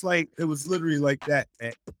it's just like, it was literally like that,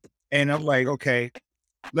 man. And I'm like, okay,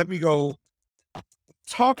 let me go.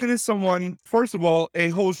 Talking to someone, first of all, it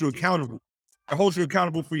holds you accountable. It holds you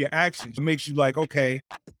accountable for your actions. It makes you like, okay,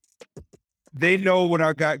 they know what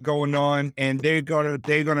I got going on and they're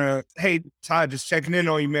gonna, hey, Ty, just checking in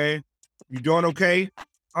on you, man. You doing okay?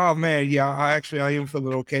 Oh man, yeah, I am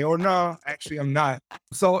feeling okay. Or no, actually I'm not.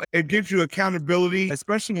 So it gives you accountability,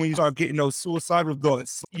 especially when you start getting those suicidal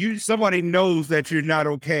thoughts. Somebody knows that you're not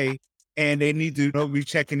okay and they need to be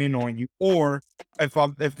checking in on you. Or if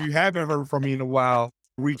you haven't heard from me in a while,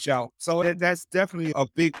 reach out. So that's definitely a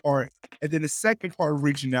big part. And then the second part of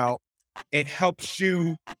reaching out, it helps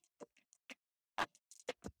you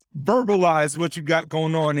verbalize what you got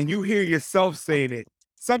going on and you hear yourself saying it.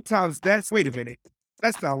 Sometimes wait a minute,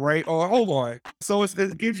 that's not right. Or hold on. So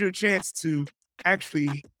it gives you a chance to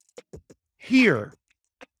actually hear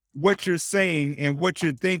what you're saying and what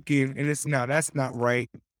you're thinking. And that's not right.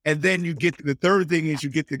 And then the third thing is you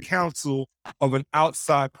get the counsel of an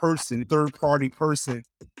outside person, third party person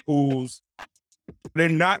they're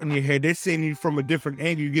not in your head. They're seeing you from a different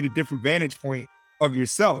angle. You get a different vantage point of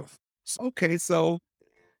yourself. Okay, so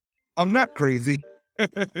I'm not crazy.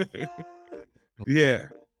 Yeah.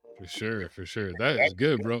 For sure. That is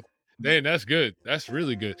good, bro. Dang, that's good. That's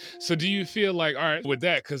really good. So do you feel like, all right, with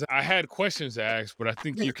that, because I had questions to ask, but I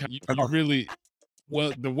think you really,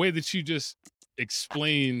 well, the way that you just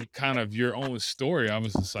explained kind of your own story, I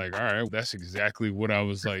was just like, all right, that's exactly what I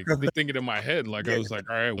was like thinking in my head. Like, I was like,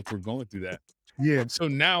 all right, if we're going through that. Yeah. So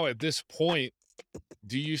now at this point,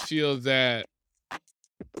 do you feel that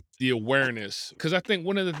the awareness, because I think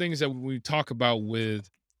one of the things that we talk about with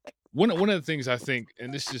one of the things I think,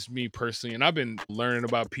 and this is just me personally, and I've been learning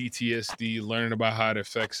about PTSD, learning about how it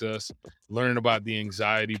affects us, learning about the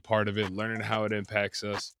anxiety part of it, learning how it impacts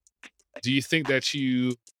us. Do you think that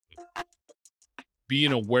you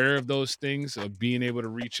being aware of those things, of being able to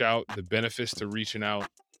reach out, the benefits to reaching out,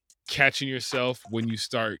 catching yourself when you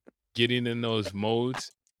start getting in those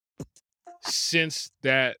modes, since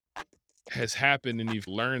that has happened and you've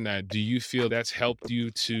learned that, do you feel that's helped you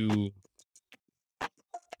to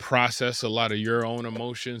process a lot of your own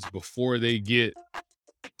emotions before they get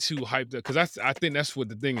too hyped up? Because I think that's what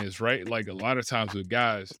the thing is, right? Like a lot of times with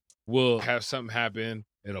guys, we'll have something happen,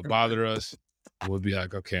 it'll bother us, we'll be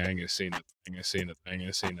like, okay, I ain't gonna say nothing, I ain't gonna say nothing, I ain't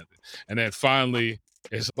gonna say nothing. And then finally,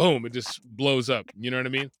 it's boom, it just blows up. You know what I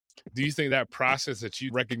mean? Do you think that process that you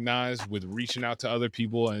recognize with reaching out to other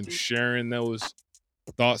people and sharing those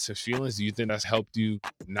thoughts and feelings, do you think that's helped you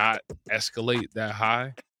not escalate that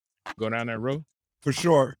high, go down that road? For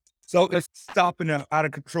sure. So it's stopping an out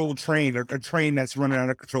of control train, or a train that's running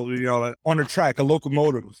out of control, on the track, a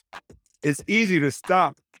locomotive. It's easy to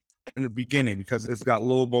stop in the beginning because it's got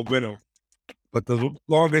low momentum. But the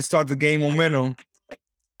longer it starts to gain momentum,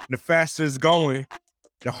 the faster it's going,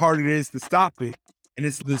 the harder it is to stop it. And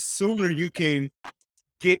it's the sooner you can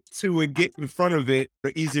get to it, get in front of it,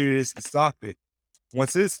 the easier it is to stop it.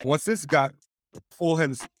 Once this got full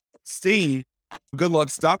head of steam, good luck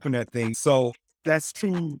stopping that thing. So that's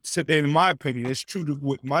true. In my opinion, it's true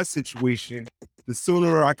with my situation. The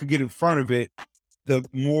sooner I could get in front of it, the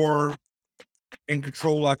more in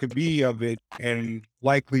control I could be of it and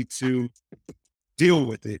likely to deal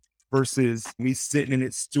with it versus me sitting in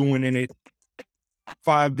it, stewing in it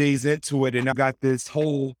 5 days into it. And I got this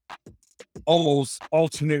whole almost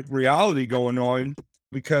alternate reality going on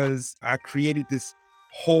because I created this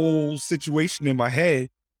whole situation in my head.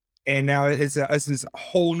 And now it's this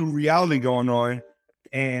whole new reality going on.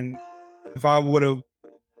 And if I would have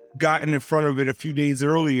gotten in front of it a few days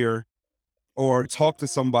earlier or talked to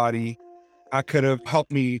somebody, I could have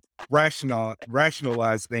helped me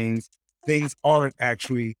rationalize things. Things aren't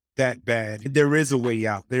actually that bad. There is a way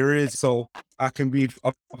out. There is. So I can be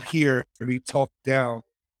up here and be talked down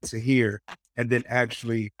to here and then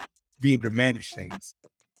actually be able to manage things.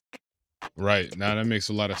 Right. Now that makes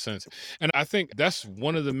a lot of sense. And I think that's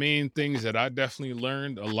one of the main things that I definitely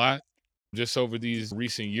learned a lot just over these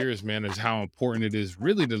recent years, man, is how important it is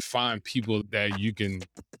really to find people that you can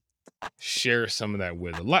share some of that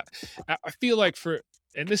with. A lot. I feel like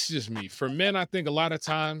and this is just me, for men, I think a lot of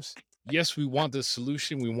times, yes, we want the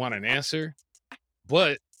solution, we want an answer,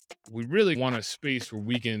 but we really want a space where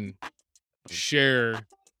we can share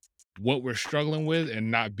what we're struggling with and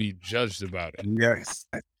not be judged about it. Yes.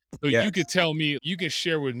 So you could tell me, you can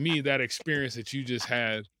share with me that experience that you just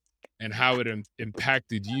had and how it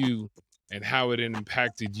impacted you and how it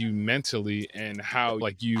impacted you mentally and how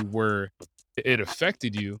it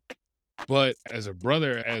affected you. But as a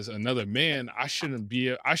brother, as another man, I shouldn't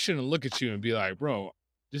look at you and be like, bro,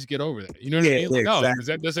 just get over that. You know what I mean? Like, no, because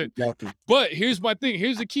that doesn't. But here's my thing.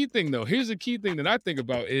 Here's the key thing, though. Here's the key thing that I think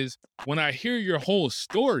about is when I hear your whole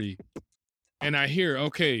story and I hear,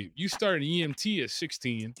 okay, you started EMT at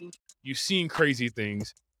 16, you've seen crazy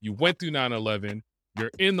things, you went through 9/11,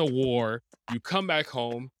 you're in the war, you come back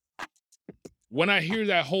home. When I hear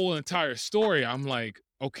that whole entire story, I'm like,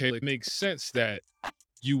 okay, it makes sense that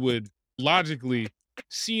you would logically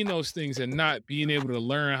seeing those things and not being able to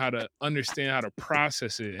learn how to understand how to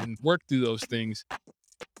process it and work through those things.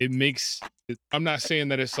 I'm not saying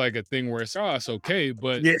that it's like a thing where it's okay,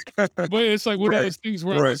 but but it's like one of those things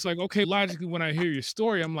where it's like, okay, logically when I hear your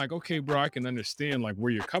story, I'm like, okay, bro, I can understand like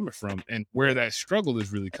where you're coming from and where that struggle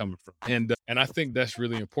is really coming from. And I think that's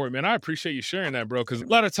really important, man. I appreciate you sharing that, bro, because a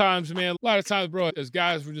lot of times, bro, as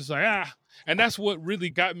guys, we're just like, and that's what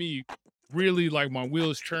really got me really like my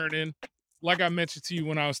wheels turning. Like I mentioned to you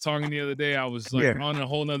when I was talking the other day, I was like on a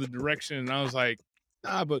whole nother direction and I was like,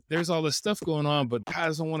 but there's all this stuff going on, but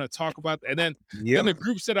guys don't want to talk about that. And then the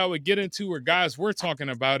groups that I would get into where guys were talking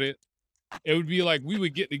about it, it would be like we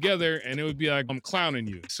would get together and it would be like I'm clowning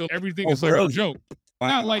you. So everything is like a joke.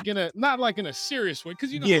 Not like in a serious way,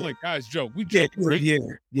 because you know how like guys joke. We joke, right?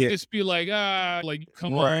 Just be like, like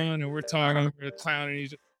come on and we're talking, we're clowning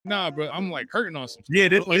each other. Nah, bro, I'm like hurting on some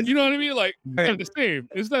stuff. Like, you know what I mean? Like it's not the same.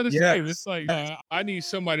 It's not the same. It's like I need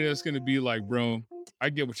somebody that's gonna be like, bro, I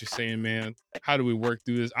get what you're saying, man. How do we work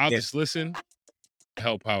through this? I'll just listen,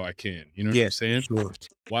 help how I can. You know what I'm saying? Sure.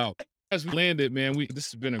 Wow. As we landed, man,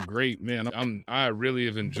 this has been a great, man. I really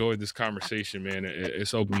have enjoyed this conversation, man.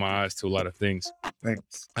 It's opened my eyes to a lot of things.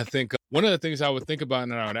 Thanks. I think one of the things I would think about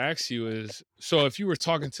and I would ask you is, so if you were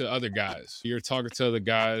talking to other guys,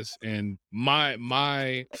 and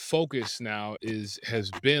my focus now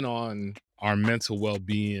has been on our mental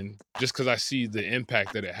well-being, just because I see the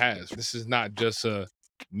impact that it has. This is not just a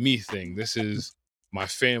me thing. This is my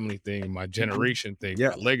family thing, my generation thing,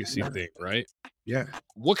 my legacy thing, right? Yeah.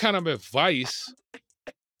 What kind of advice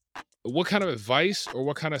or what kind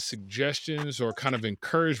of suggestions or kind of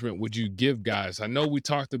encouragement would you give guys? I know we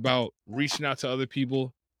talked about reaching out to other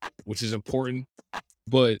people, which is important,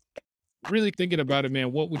 but really thinking about it,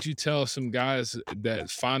 man, what would you tell some guys that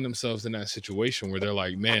find themselves in that situation where they're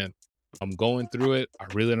like, man, I'm going through it. I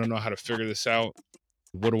really don't know how to figure this out.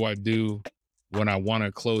 What do I do when I want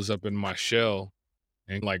to close up in my shell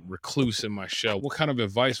and like recluse in my shell? What kind of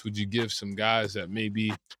advice would you give some guys that may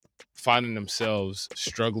be finding themselves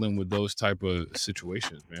struggling with those type of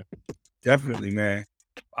situations, man? Definitely, man.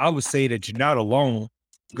 I would say that you're not alone,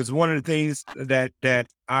 because one of the things that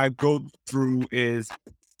I go through is,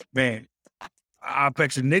 man, I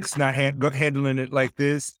bet you Nick's not handling it like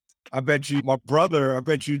this. I bet you my brother, I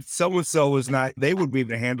bet you so-and-so is not, they would be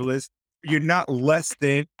able to handle this. You're not less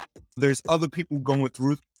than. There's other people going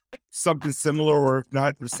through something similar or if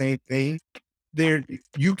not the same thing. There,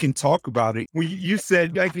 you can talk about it. When you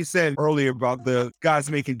said, like you said earlier about the guys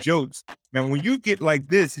making jokes, man, when you get like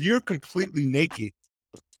this, you're completely naked.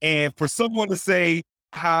 And for someone to say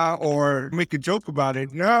how or make a joke about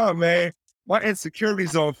it, no, man, my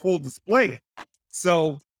insecurities are on full display.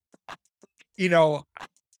 So, you know,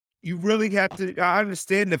 you really have to, I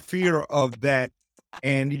understand the fear of that.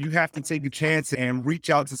 And you have to take a chance and reach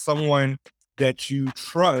out to someone that you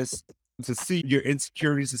trust to see your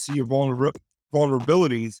insecurities, to see your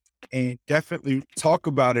vulnerabilities, and definitely talk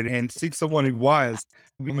about it and seek someone who's wise.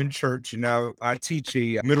 I'm in church, I teach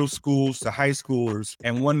a middle schools to high schoolers,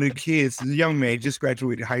 and one of the kids, a young man, just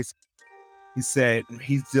graduated high school. He said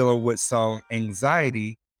he's dealing with some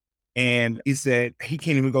anxiety, and he said he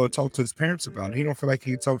can't even go talk to his parents about it. He don't feel like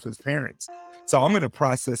he can talk to his parents. So I'm in the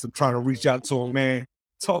process of trying to reach out to him, man.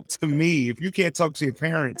 Talk to me. If you can't talk to your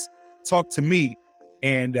parents, talk to me.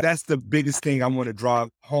 And that's the biggest thing I want to drive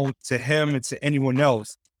home to him and to anyone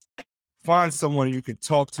else. Find someone you can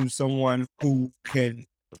talk to, someone who can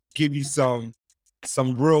give you some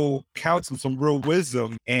real counsel, some real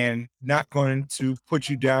wisdom, and not going to put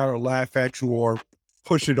you down or laugh at you or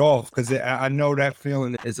push it off. Because I know that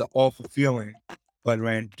feeling is an awful feeling. But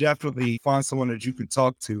man, definitely find someone that you can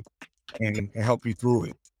talk to and help you through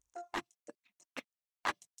it.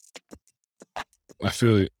 I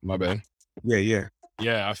feel it. My bad. Yeah.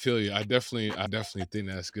 Yeah, I feel you. I definitely think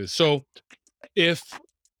that's good. So and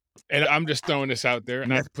I'm just throwing this out there,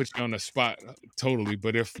 not to put you on the spot totally,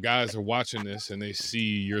 but if guys are watching this and they see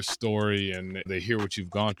your story and they hear what you've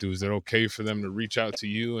gone through, is it okay for them to reach out to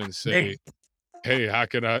you and say, hey, how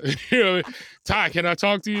can I, Ty, can I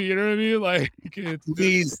talk to you? You know what I mean? Like,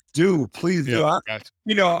 please do. Gotcha.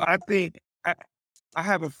 I think I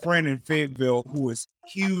have a friend in Fayetteville who is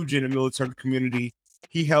huge in the military community.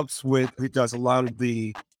 He does a lot of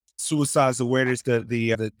the suicides awareness,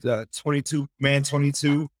 the 22 veterans.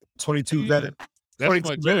 That's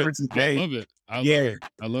my veterans a day. I love it. I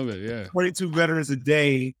love it. Yeah. 22 veterans a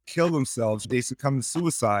day kill themselves. They succumb to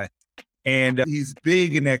suicide. And he's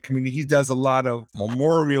big in that community. He does a lot of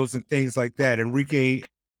memorials and things like that. Enrique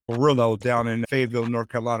Murillo down in Fayetteville, North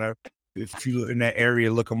Carolina. If you're in that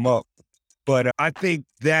area, look him up. But I think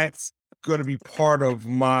that's going to be part of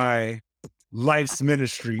my life's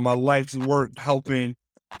ministry, my life's work, helping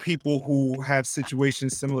people who have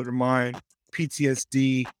situations similar to mine,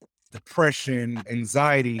 PTSD, depression,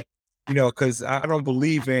 anxiety, because I don't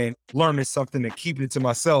believe in learning something and keeping it to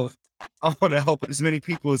myself. I want to help as many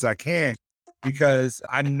people as I can because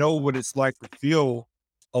I know what it's like to feel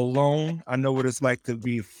alone. I know what it's like to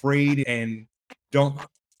be afraid and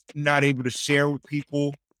not able to share with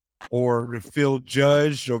people or to feel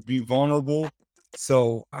judged or be vulnerable.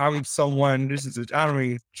 So I'm someone, I don't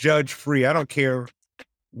mean judge free. I don't care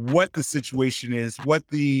what the situation is, what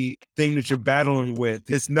the thing that you're battling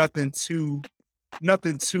with. It's nothing too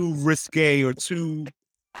risque or too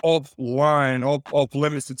off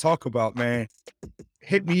limits to talk about, man.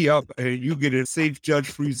 Hit me up and you get a safe judge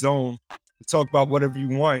free zone to talk about whatever you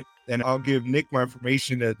want. And I'll give Nick my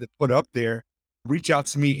information to put up there. Reach out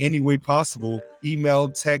to me any way possible, email,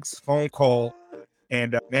 text, phone call.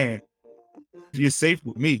 And man, you're safe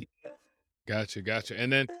with me. Gotcha.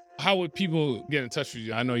 And then how would people get in touch with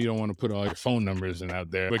you? I know you don't want to put all your phone numbers out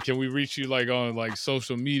there, but can we reach you like on like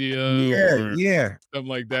social media? Yeah. Something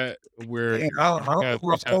like that where I'll put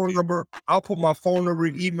my phone number. I'll put my phone number,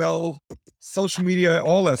 email, social media,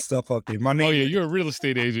 all that stuff up there. My name. Oh yeah, you're a real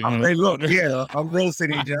estate agent. Hey, look, yeah, I'm a real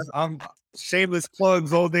estate agent. I'm shameless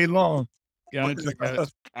plugs all day long. Gotcha. All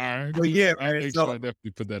right. But yeah, I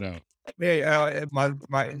definitely put that out. Yeah, my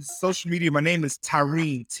social media, my name is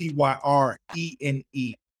Tyrene, Tyrene,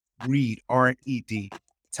 Reed, RED.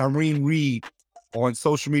 Tyrene Reed on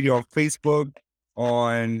social media, on Facebook,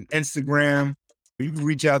 on Instagram. You can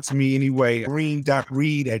reach out to me anyway,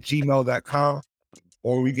 tyrene.reed@gmail.com,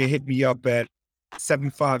 or you can hit me up at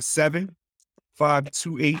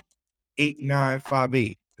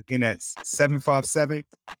 757-528-8958. Again, that's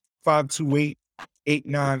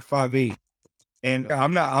 757-528-8958. And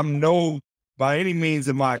I'm no by any means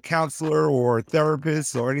am I a counselor or a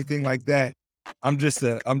therapist or anything like that. I'm just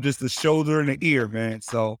a shoulder and an ear, man.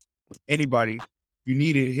 So anybody, you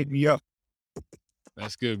need it, hit me up.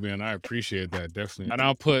 That's good, man. I appreciate that, definitely. And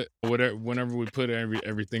I'll put whenever we put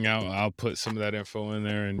everything out, I'll put some of that info in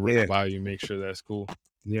there and run by you, make sure that's cool.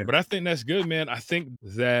 Yeah. But I think that's good, man. I think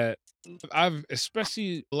that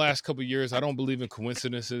especially the last couple of years, I don't believe in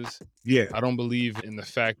coincidences. Yeah. I don't believe in the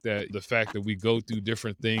fact that we go through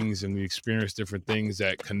different things and we experience different things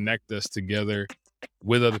that connect us together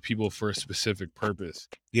with other people for a specific purpose.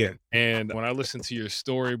 Yeah. And when I listen to your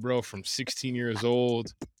story, bro, from 16 years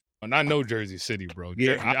old, and I know Jersey City, bro.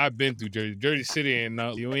 Yeah. I've been through Jersey City, and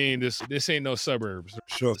this ain't no suburbs.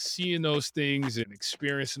 Sure. Seeing those things and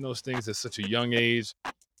experiencing those things at such a young age,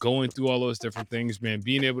 going through all those different things, man,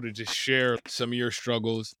 being able to just share some of your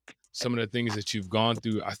struggles, some of the things that you've gone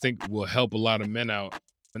through, I think will help a lot of men out.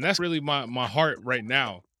 And that's really my heart right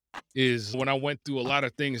now is when I went through a lot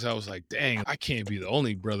of things, I was like, dang, I can't be the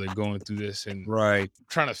only brother going through this and Right.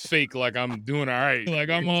 trying to fake like I'm doing all right. Like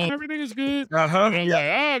I'm all, everything is good. Uh-huh. And I'm Yeah.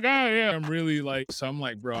 like, oh God, yeah. I'm really like, so I'm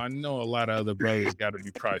like, bro, I know a lot of other brothers got to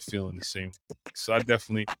be probably feeling the same. So I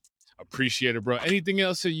definitely appreciate it, bro. Anything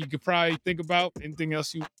else that you could probably think about? Anything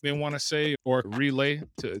else you may want to say or relay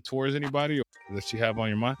towards anybody or that you have on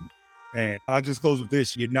your mind? And I'll just close with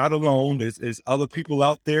this. You're not alone. There's other people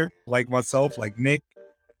out there like myself, like Nick,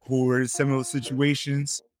 who are in similar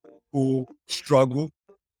situations, who struggle,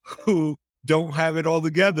 who don't have it all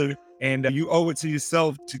together. And you owe it to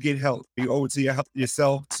yourself to get help. You owe it to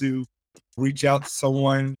yourself to reach out to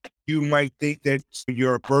someone. You might think that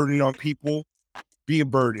you're a burden on people. Be a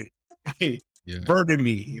burden. Hey, Yeah. burden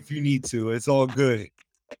me if you need to. It's all good.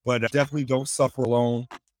 But definitely don't suffer alone.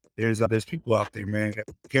 There's people out there, man, that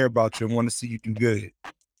care about you and want to see you do good.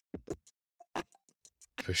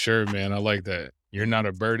 For sure, man. I like that. You're not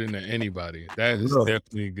a burden to anybody. That is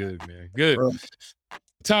definitely good, man. Good.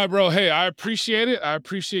 Ty, bro, hey, I appreciate it. I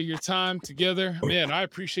appreciate your time together. Man, I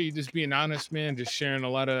appreciate you just being honest, man, just sharing a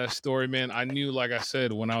lot of that story, man. I knew, like I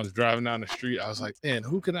said, when I was driving down the street, I was like, man,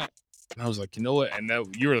 who can I? And I was like, you know what? And that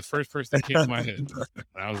you were the first person that came to my head.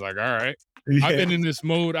 And I was like, all right. Yeah. I've been in this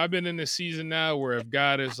mode. I've been in this season now where if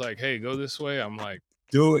God is like, hey, go this way, I'm like,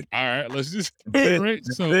 do it. All right, let's just do it, right?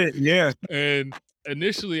 So yeah. And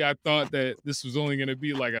initially I thought that this was only going to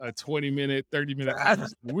be like a 20-minute, 30-minute.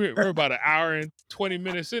 We're about an hour and 20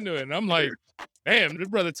 minutes into it. And I'm like, damn, this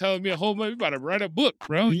brother telling me a whole bunch, we about to write a book,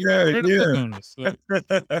 bro. Yeah. Book on this. So,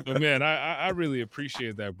 man, I really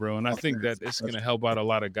appreciate that, bro. And I think that it's going to help out a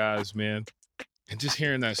lot of guys, man. And just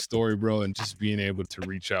hearing that story, bro, and just being able to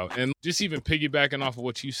reach out and just even piggybacking off of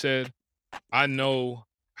what you said, I know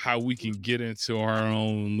how we can get into our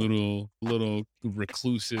own little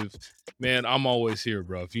reclusive, man. I'm always here,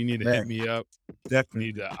 bro. If you need to hit me up,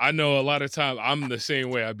 definitely. I know a lot of times I'm the same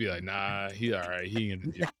way. I'd be like, nah, he all right. He in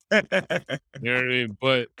the gym. You know what I mean?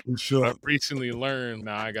 But sure. I've recently learned,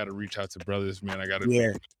 I got to reach out to brothers, man. I got to,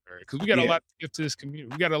 because we got a lot to give to this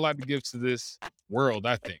community. We got a lot to give to this world,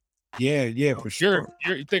 I think. Yeah, for sure.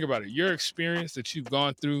 Think about it. Your experience that you've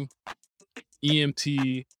gone through,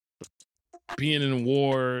 EMT, being in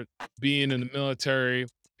war, being in the military,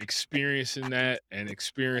 experiencing that and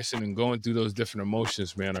experiencing and going through those different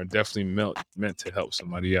emotions, man, are definitely meant to help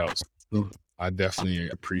somebody else. I definitely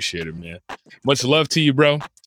appreciate it, man. Much love to you, bro.